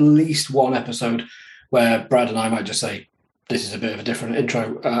at least one episode where Brad and I might just say, "This is a bit of a different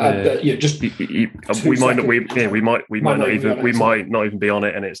intro." We might not even be on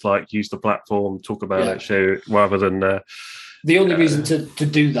it, and it's like use the platform, talk about it, share it, rather than. The only reason to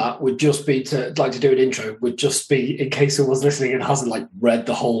do that would just be to do an intro. Would just be in case someone's listening and hasn't read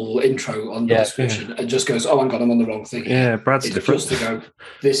the whole intro on the description and just goes, "Oh, hang on, I'm on the wrong thing." Yeah, Brad's different. Just to go,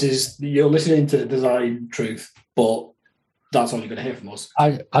 you're listening to Design Truth, but that's all you're going to hear from us.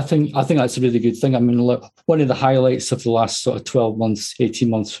 I think that's a really good thing. I mean, look, one of the highlights of the last sort of 12 months,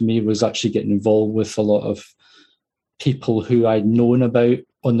 18 months for me was actually getting involved with a lot of people who I'd known about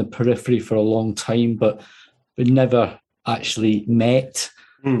on the periphery for a long time, but never actually met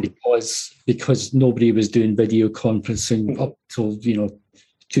because nobody was doing video conferencing up till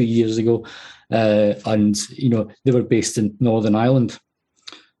 2 years ago, and they were based in Northern Ireland,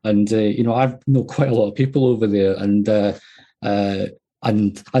 and I know quite a lot of people over there, and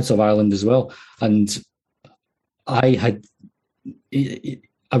sort of Ireland as well, and I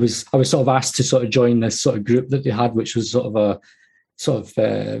was sort of asked to sort of join this sort of group that they had, which was sort of a just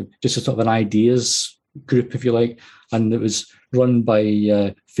a sort of an ideas group, if you like, and it was run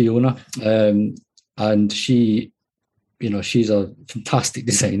by Fiona, and she, she's a fantastic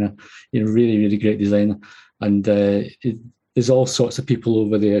designer, really, really great designer, and there's all sorts of people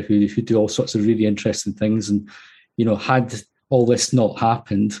over there who do all sorts of really interesting things, and had all this not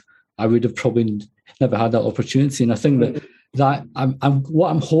happened, I would have probably never had that opportunity. And I think that what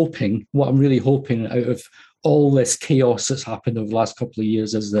I'm really hoping out of all this chaos that's happened over the last couple of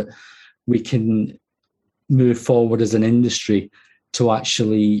years is that we can move forward as an industry to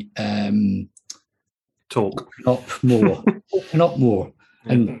actually open up more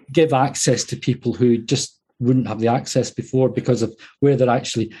and give access to people who just wouldn't have the access before because of where they're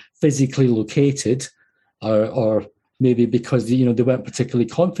actually physically located, or maybe because they weren't particularly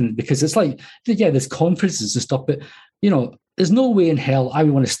confident. Because it's like, there's conferences and stuff, but there's no way in hell I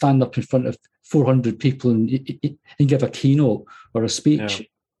would want to stand up in front of 400 people and give a keynote or a speech.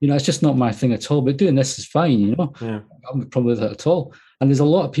 Yeah. It's just not my thing at all. But doing this is fine. Yeah. I don't have a problem with it at all. And there's a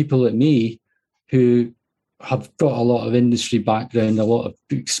lot of people like me who have got a lot of industry background, a lot of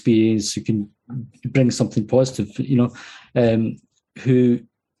experience, who can bring something positive, who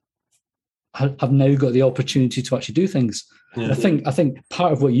have now got the opportunity to actually do things. Yeah. And I think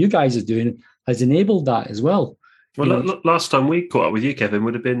part of what you guys are doing has enabled that as well. Well, last time we caught up with you, Kevin,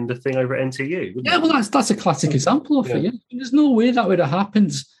 would have been the thing over at NTU. Yeah, well, that's a classic example of it. Yeah. There's no way that would have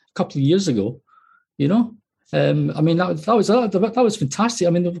happened a couple of years ago. That was fantastic. I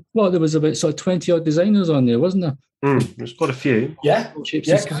mean, there was about sort of 20 odd designers on there, wasn't there? There's quite a few. Yeah, because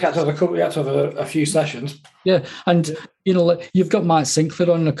we had to have a few sessions. Yeah, and you've got Matt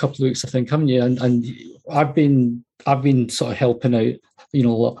Sinclair on in a couple of weeks, I think, haven't you? And I've been sort of helping out,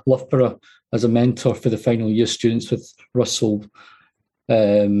 Loughborough as a mentor for the final year students with Russell,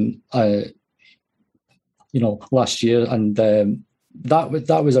 last year, and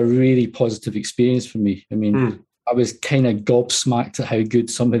that was a really positive experience for me. I mean, I was kind of gobsmacked at how good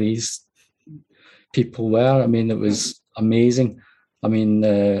some of these people were. I mean, it was amazing. I mean,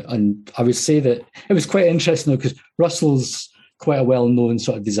 and I would say that it was quite interesting because Russell's quite a well-known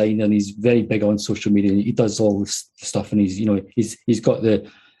sort of designer, and he's very big on social media. And he does all this stuff, and he's got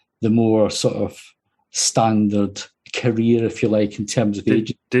the more sort of standard career, if you like, in terms of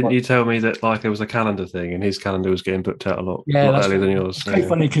age. Didn't you tell me that there was a calendar thing, and his calendar was getting booked out a lot earlier than yours? It's quite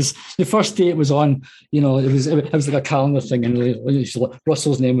funny because the first day it was on, it was like a calendar thing, and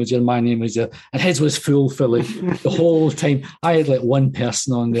Russell's name was there, my name was there, and his was full for the whole time. I had one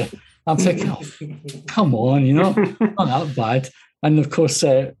person on there. I'm thinking, come on, not that bad. And of course,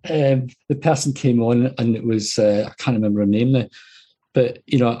 the person came on, and it was I can't remember her name now. But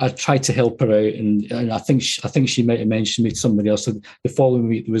I tried to help her out, and I think she might have mentioned me to somebody else. So the following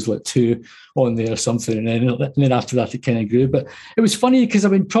week there was 2 on there or something, and then after that it kind of grew. But it was funny because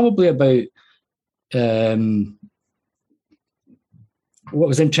probably about what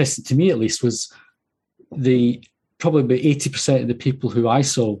was interesting to me at least was probably about 80% of the people who I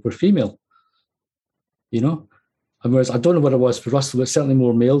saw were female. And whereas I don't know what it was for Russell, but certainly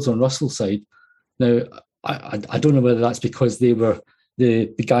more males on Russell's side. Now I don't know whether that's because they were.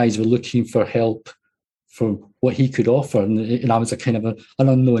 The guys were looking for help for what he could offer, and I was a kind of an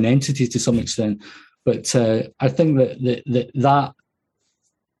unknown entity to some extent. But I think that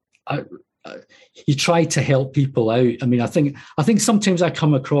he tried to help people out. I mean, I think sometimes I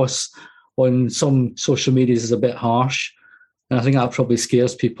come across on some social medias as a bit harsh, and I think that probably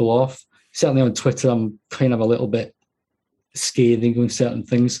scares people off. Certainly on Twitter, I'm kind of a little bit scathing on certain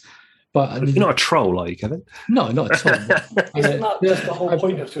things. But you're not a troll, are you, Kevin? No, not at all. Isn't that's the whole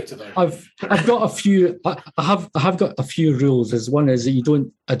point of Twitter, though? I've got a few. I have got a few rules. As one is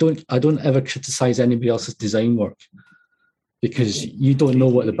that I don't ever criticize anybody else's design work because you don't know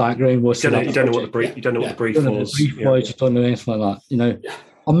what the background was. You don't know what the brief. You don't know what the brief was. You don't know anything like that.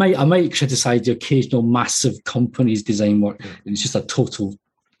 I might criticize the occasional massive company's design work, and it's just a total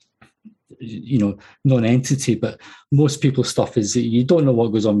non-entity, but most people's stuff is you don't know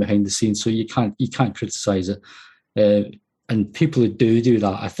what goes on behind the scenes, so you can't criticize it. And people who do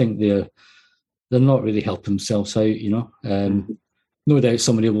that, I think they're not really helping themselves out. No doubt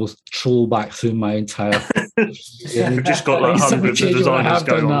somebody will troll back through my entire. We've just got hundreds of designers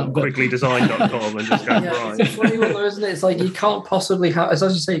going on quicklydesign.com and just going right. It's funny one though, isn't it? It's you can't possibly have, as you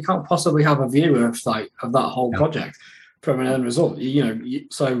say, you can't possibly have a view of that whole project from an end result.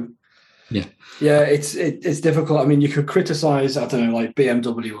 Yeah, it's difficult. I mean, you could criticize, I don't know,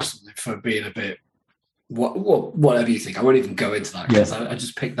 BMW or something for being a bit whatever you think. I won't even go into that because I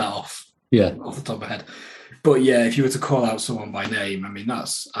just picked that off the top of my head. But yeah, if you were to call out someone by name, I mean,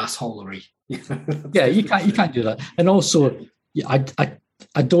 that's assholery. Yeah, you can't do that. And also, yeah,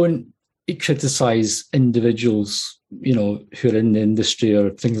 I don't criticize individuals, you know, who are in the industry or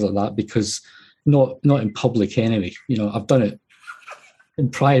things like that, because not in public anyway. You know, I've done it in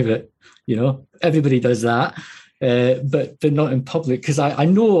private. You know, everybody does that, but not in public, because I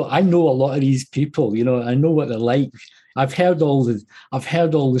know a lot of these people. You know, I know what they're like. I've heard all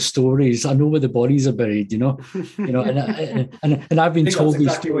the stories. I know where the bodies are buried. You know, and I've been told that's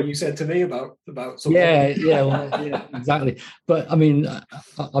exactly what you said to me about something. Yeah, exactly. But I mean,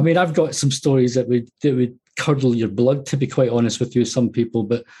 I've got some stories that would curdle your blood, to be quite honest with you. Some people,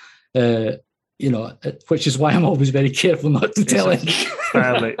 but you know, which is why I'm always very careful not to tell it.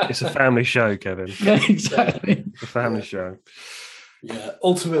 It's a family show, Kevin. Yeah, exactly. It's a family show. Yeah,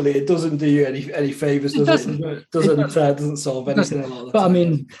 ultimately, it doesn't do you any favors. Doesn't solve anything. But I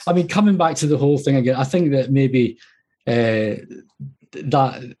mean, coming back to the whole thing again, I think that maybe that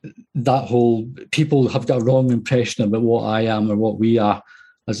whole people have got a wrong impression about what I am or what we are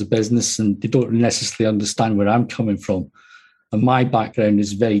as a business, and they don't necessarily understand where I'm coming from. And my background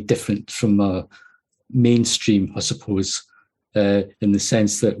is very different from a mainstream, I suppose, in the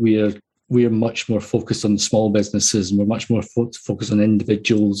sense that we're much more focused on small businesses, and we're much more focused on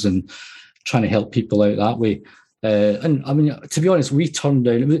individuals and trying to help people out that way. And I mean, to be honest, we turned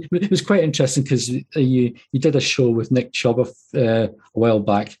down. It was quite interesting because you did a show with Nick Chubb a while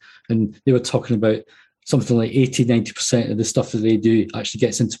back, and they were talking about something like 80-90% of the stuff that they do actually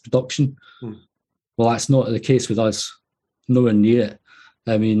gets into production. Well, that's not the case with us. Nowhere near it.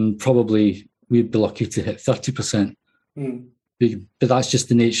 I mean, probably we'd be lucky to hit 30%. But that's just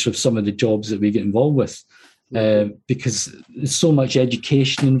the nature of some of the jobs that we get involved with, because there's so much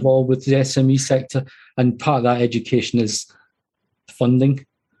education involved with the SME sector, and part of that education is funding.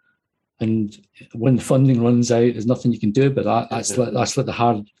 And when the funding runs out, there's nothing you can do about that. That's like the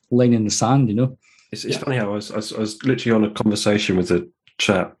hard line in the sand, you know. It's funny how I was literally on a conversation with a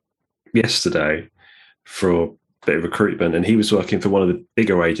chap yesterday for a bit of recruitment, and he was working for one of the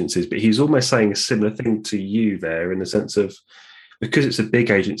bigger agencies, but he's almost saying a similar thing to you there, in the sense of, because it's a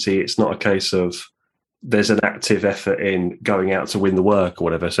big agency, it's not a case of there's an active effort in going out to win the work or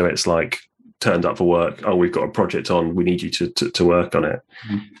whatever. So it's like, turned up for work, oh, we've got a project on, we need you to work on it.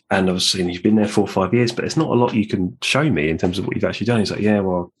 And obviously you've been there 4 or 5 years, but it's not a lot you can show me in terms of what you've actually done. He's like, yeah,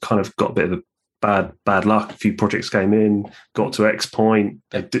 well, kind of got a bit of a bad luck. A few projects came in, got to X point.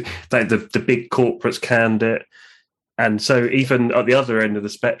 The big corporates canned it. And so even at the other end of the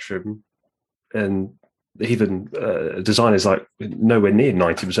spectrum, and even designers, like, nowhere near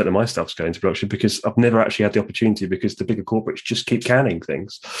 90% of my stuff's going to production, because I've never actually had the opportunity, because the bigger corporates just keep canning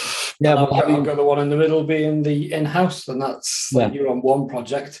things. Yeah, but I've got the one in the middle being the in-house, and that's like you're on one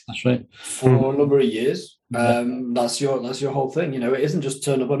project. That's right. For a number of years. That's your whole thing. You know, it isn't just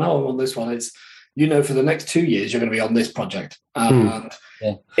turn up and I'm on this one. It's, you know, for the next 2 years you're going to be on this project, and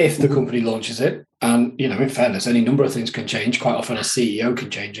if the company launches it, and, you know, in fairness, any number of things can change. Quite often a CEO can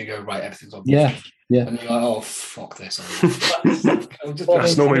change and go, right, everything's on. Yeah. And you're like, oh, fuck this.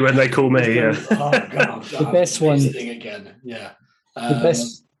 That's normally when they call me. Yeah. Oh God, the best one again. Yeah.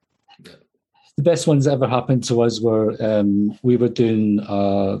 The best ones that ever happened to us were we were doing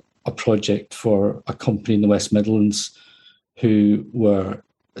a project for a company in the West Midlands who were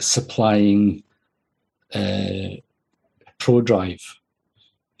supplying ProDrive,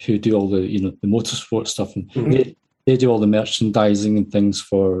 who do all the, you know, the motorsport stuff, and they do all the merchandising and things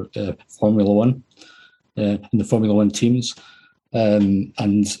for Formula One and the Formula One teams,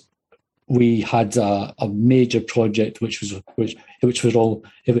 and we had a major project which was for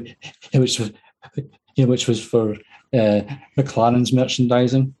McLaren's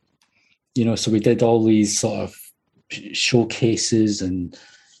merchandising. You know, so we did all these sort of showcases and,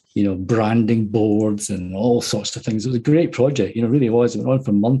 you know, branding boards and all sorts of things. It was a great project, you know, it really was. It went on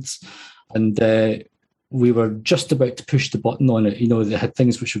for months, and we were just about to push the button on it. You know, they had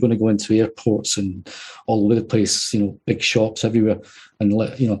things which were going to go into airports and all over the place, you know, big shops everywhere, and,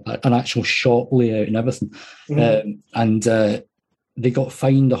 you know, an actual shop layout and everything. And they got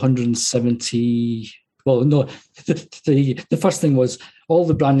fined 170. Well, no, the first thing was all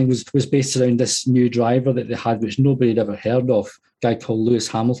the branding was based around this new driver that they had, which nobody had ever heard of, a guy called Lewis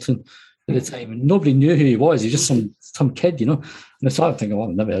Hamilton at the time. And nobody knew who he was. He's just some kid, you know. And I started thinking, well,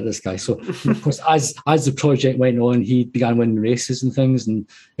 I've never heard of this guy. So, of course, as the project went on, he began winning races and things, and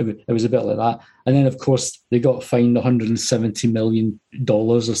it was a bit like that. And then, of course, they got fined $170 million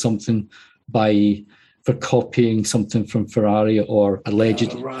or something for copying something from Ferrari, or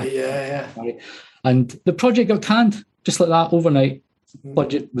allegedly. Right, yeah. And the project got canned, just like that, overnight.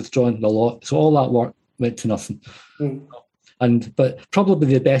 Budget withdrawn a lot. So all that work went to nothing. But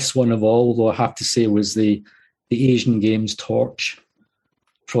probably the best one of all, though, I have to say, was the the Asian Games Torch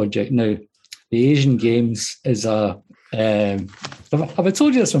project. Now, the Asian Games is a. Have I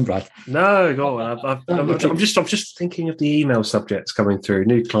told you this one, Brad? No, go on. I'm just thinking of the email subjects coming through.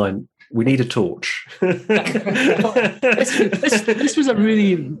 New client. We need a torch. this was a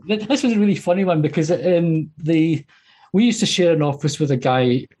really funny one because we used to share an office with a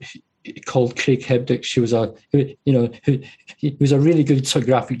guy called Craig Hebdick. He was a really good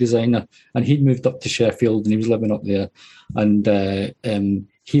graphic designer, and he'd moved up to Sheffield and he was living up there, and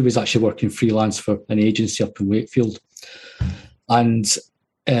he was actually working freelance for an agency up in Wakefield, and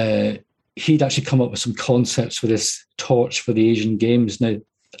he'd actually come up with some concepts for this torch for the Asian Games. Now,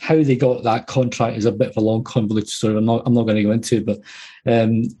 how they got that contract is a bit of a long, convoluted story. I'm not going to go into it, but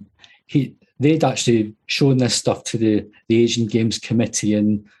they'd actually shown this stuff to the Asian Games Committee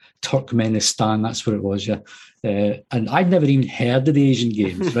in Turkmenistan. That's what it was, yeah. And I'd never even heard of the Asian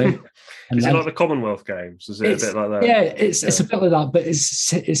Games, right? And is it like the Commonwealth Games? Is it a bit like that? Yeah, it's a bit like that, but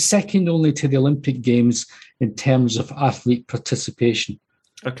it's second only to the Olympic Games in terms of athlete participation.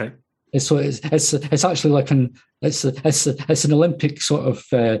 Okay. So it's actually like an Olympic sort of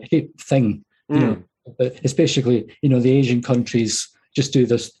thing, you know. But it's basically, the Asian countries just do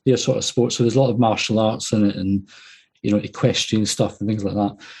their sort of sports. So there's a lot of martial arts in it, and equestrian stuff and things like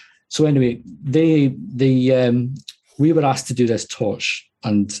that. So anyway, we were asked to do this torch,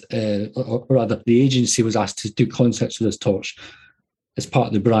 and or rather, the agency was asked to do concepts for this torch as part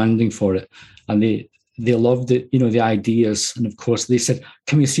of the branding for it, and they loved it, the ideas. And of course they said,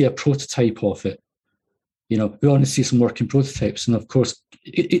 can we see a prototype of it? We want to see some working prototypes. And of course,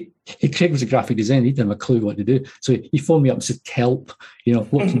 Craig was a graphic designer. He didn't have a clue what to do. So he phoned me up and said, help,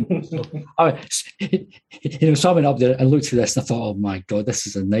 what can you do? So I went up there and looked at this and I thought, oh my God, this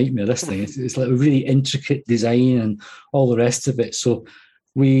is a nightmare, this thing. It's like a really intricate design and all the rest of it. So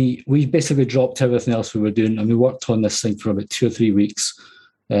we basically dropped everything else we were doing and we worked on this thing for about 2 or 3 weeks.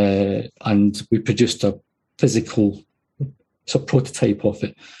 And we produced a physical sort of prototype of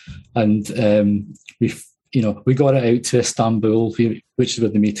it, and we got it out to Istanbul, which is where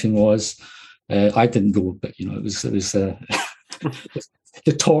the meeting was. I didn't go, but it was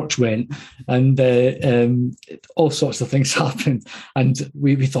the torch went, and all sorts of things happened. And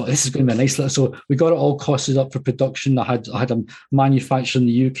we thought this is going to be a nice little. So we got it all costed up for production. I had a manufacturer in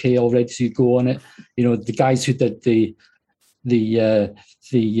the UK all ready to go on it. The guys who did the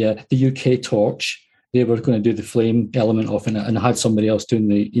UK torch, they were going to do the flame element of it, and I had somebody else doing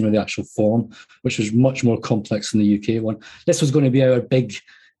the actual form, which was much more complex than the UK one. This was going to be our big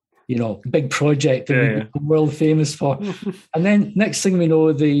project that we're world famous for. And then next thing we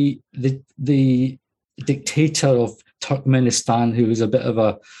know, the dictator of Turkmenistan, who was a bit of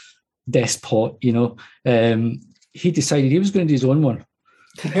a despot, he decided he was going to do his own one.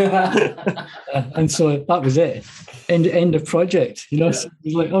 And so that was it. End of project. So it was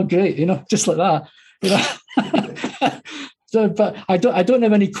like, oh great, just like that. So, but I don't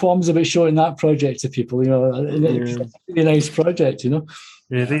have any qualms about showing that project to people. It's a really nice project.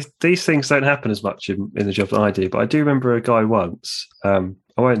 Yeah, these things don't happen as much in the job that I do. But I do remember a guy once. I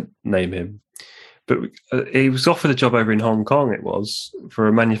won't name him, but he was offered a job over in Hong Kong. It was for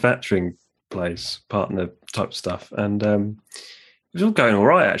a manufacturing place, partner type stuff, and it was all going all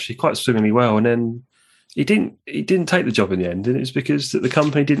right, actually, quite swimmingly well. And then he didn't take the job in the end, and it was because the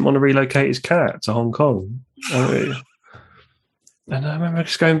company didn't want to relocate his cat to Hong Kong. And I remember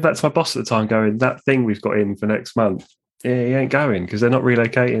just going back to my boss at the time, going, "That thing we've got in for next month, yeah, he ain't going because they're not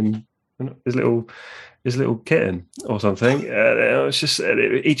relocating his little kitten or something." It was just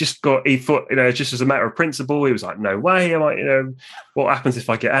he thought, just as a matter of principle, he was like, "No way, what happens if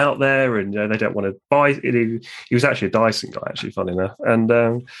I get out there and they don't want to buy?" He was actually a Dyson guy, actually, funny enough,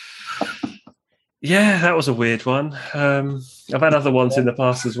 and. Yeah, that was a weird one. I've had other ones in the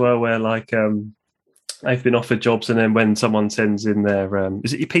past as well where I've been offered jobs and then when someone sends in their,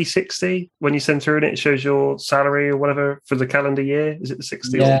 is it your P60? When you send through and it shows your salary or whatever for the calendar year? Is it the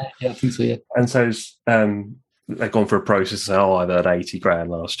 60? Yeah, I think so, yeah. And so they've gone for a process and say, I've earned 80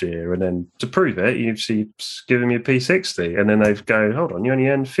 grand last year. And then to prove it, you've given me a P60. And then they've go, hold on, you only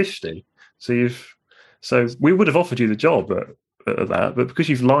earned 50. So we would have offered you the job at that, but because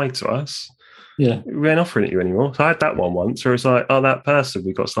you've lied to us, yeah, we ain't offering it you anymore. So I had that one once where it's like, oh, that person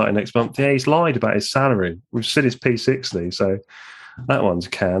we got started next month, yeah, he's lied about his salary. We've said his P60, so that one's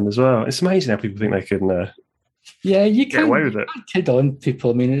canned as well. It's amazing how people think they can you get away with it. You can't kid on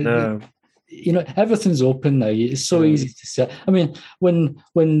people. I mean, everything's open now. It's so easy to say. I mean,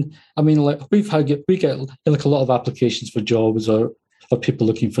 like we get like a lot of applications for jobs or people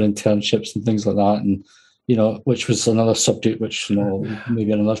looking for internships and things like that, and which was another subject, which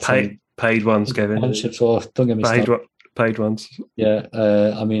maybe another time. Paid ones, Kevin. Sponsorships, oh, don't get me started. Paid ones. Yeah,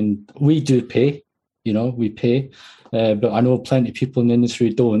 I mean, we do pay, we pay, but I know plenty of people in the industry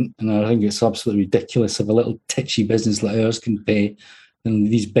who don't, and I think it's absolutely ridiculous if a little titchy business like ours can pay, and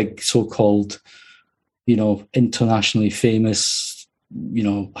these big so-called, internationally famous,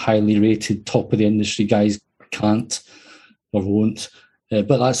 highly rated, top of the industry guys can't or won't.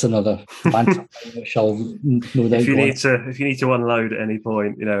 But that's another banter which I'll no doubt. If you need to unload at any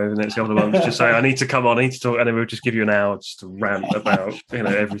point, over the next couple of months, just say I need to come on, I need to talk, and then we'll just give you an hour just to rant about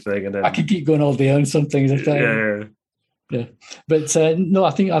everything. And then I could keep going all day on some things. Yeah. But no,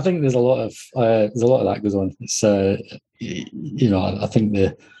 I think there's a lot of that goes on. It's I think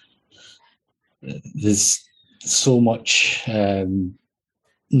there's so much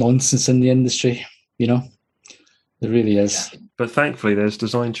nonsense in the industry. There really is. Yeah. But thankfully, there's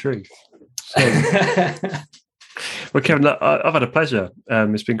Design Truth. So, well, Kevin, I've had a pleasure.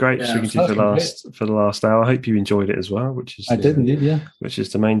 It's been great speaking to you for the last hour. I hope you enjoyed it as well, which is which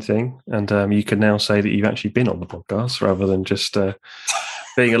is the main thing. And you can now say that you've actually been on the podcast rather than just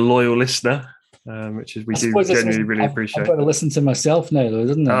being a loyal listener, which is we do genuinely really appreciate. I've got to listen to myself now, though,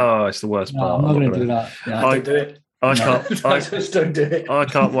 isn't it? Oh, it's the worst part. I'm not going to do that. Yeah. I do it. I can't. Just don't do it. I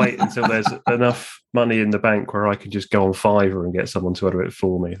can't wait until there's enough money in the bank where I can just go on Fiverr and get someone to edit it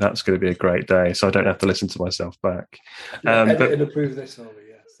for me. That's going to be a great day, so I don't have to listen to myself back. Edit and approve this for me.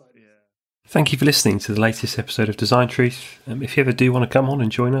 Thank you for listening to the latest episode of Design Truth. If you ever do want to come on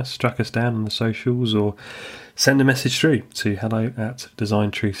and join us, track us down on the socials or send a message through to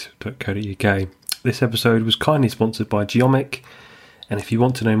hello@designtruth.co.uk. This episode was kindly sponsored by Geomic. And if you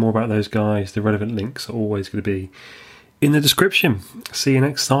want to know more about those guys, the relevant links are always going to be in the description. See you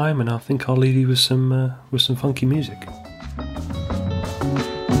next time, and I think I'll leave you with some funky music.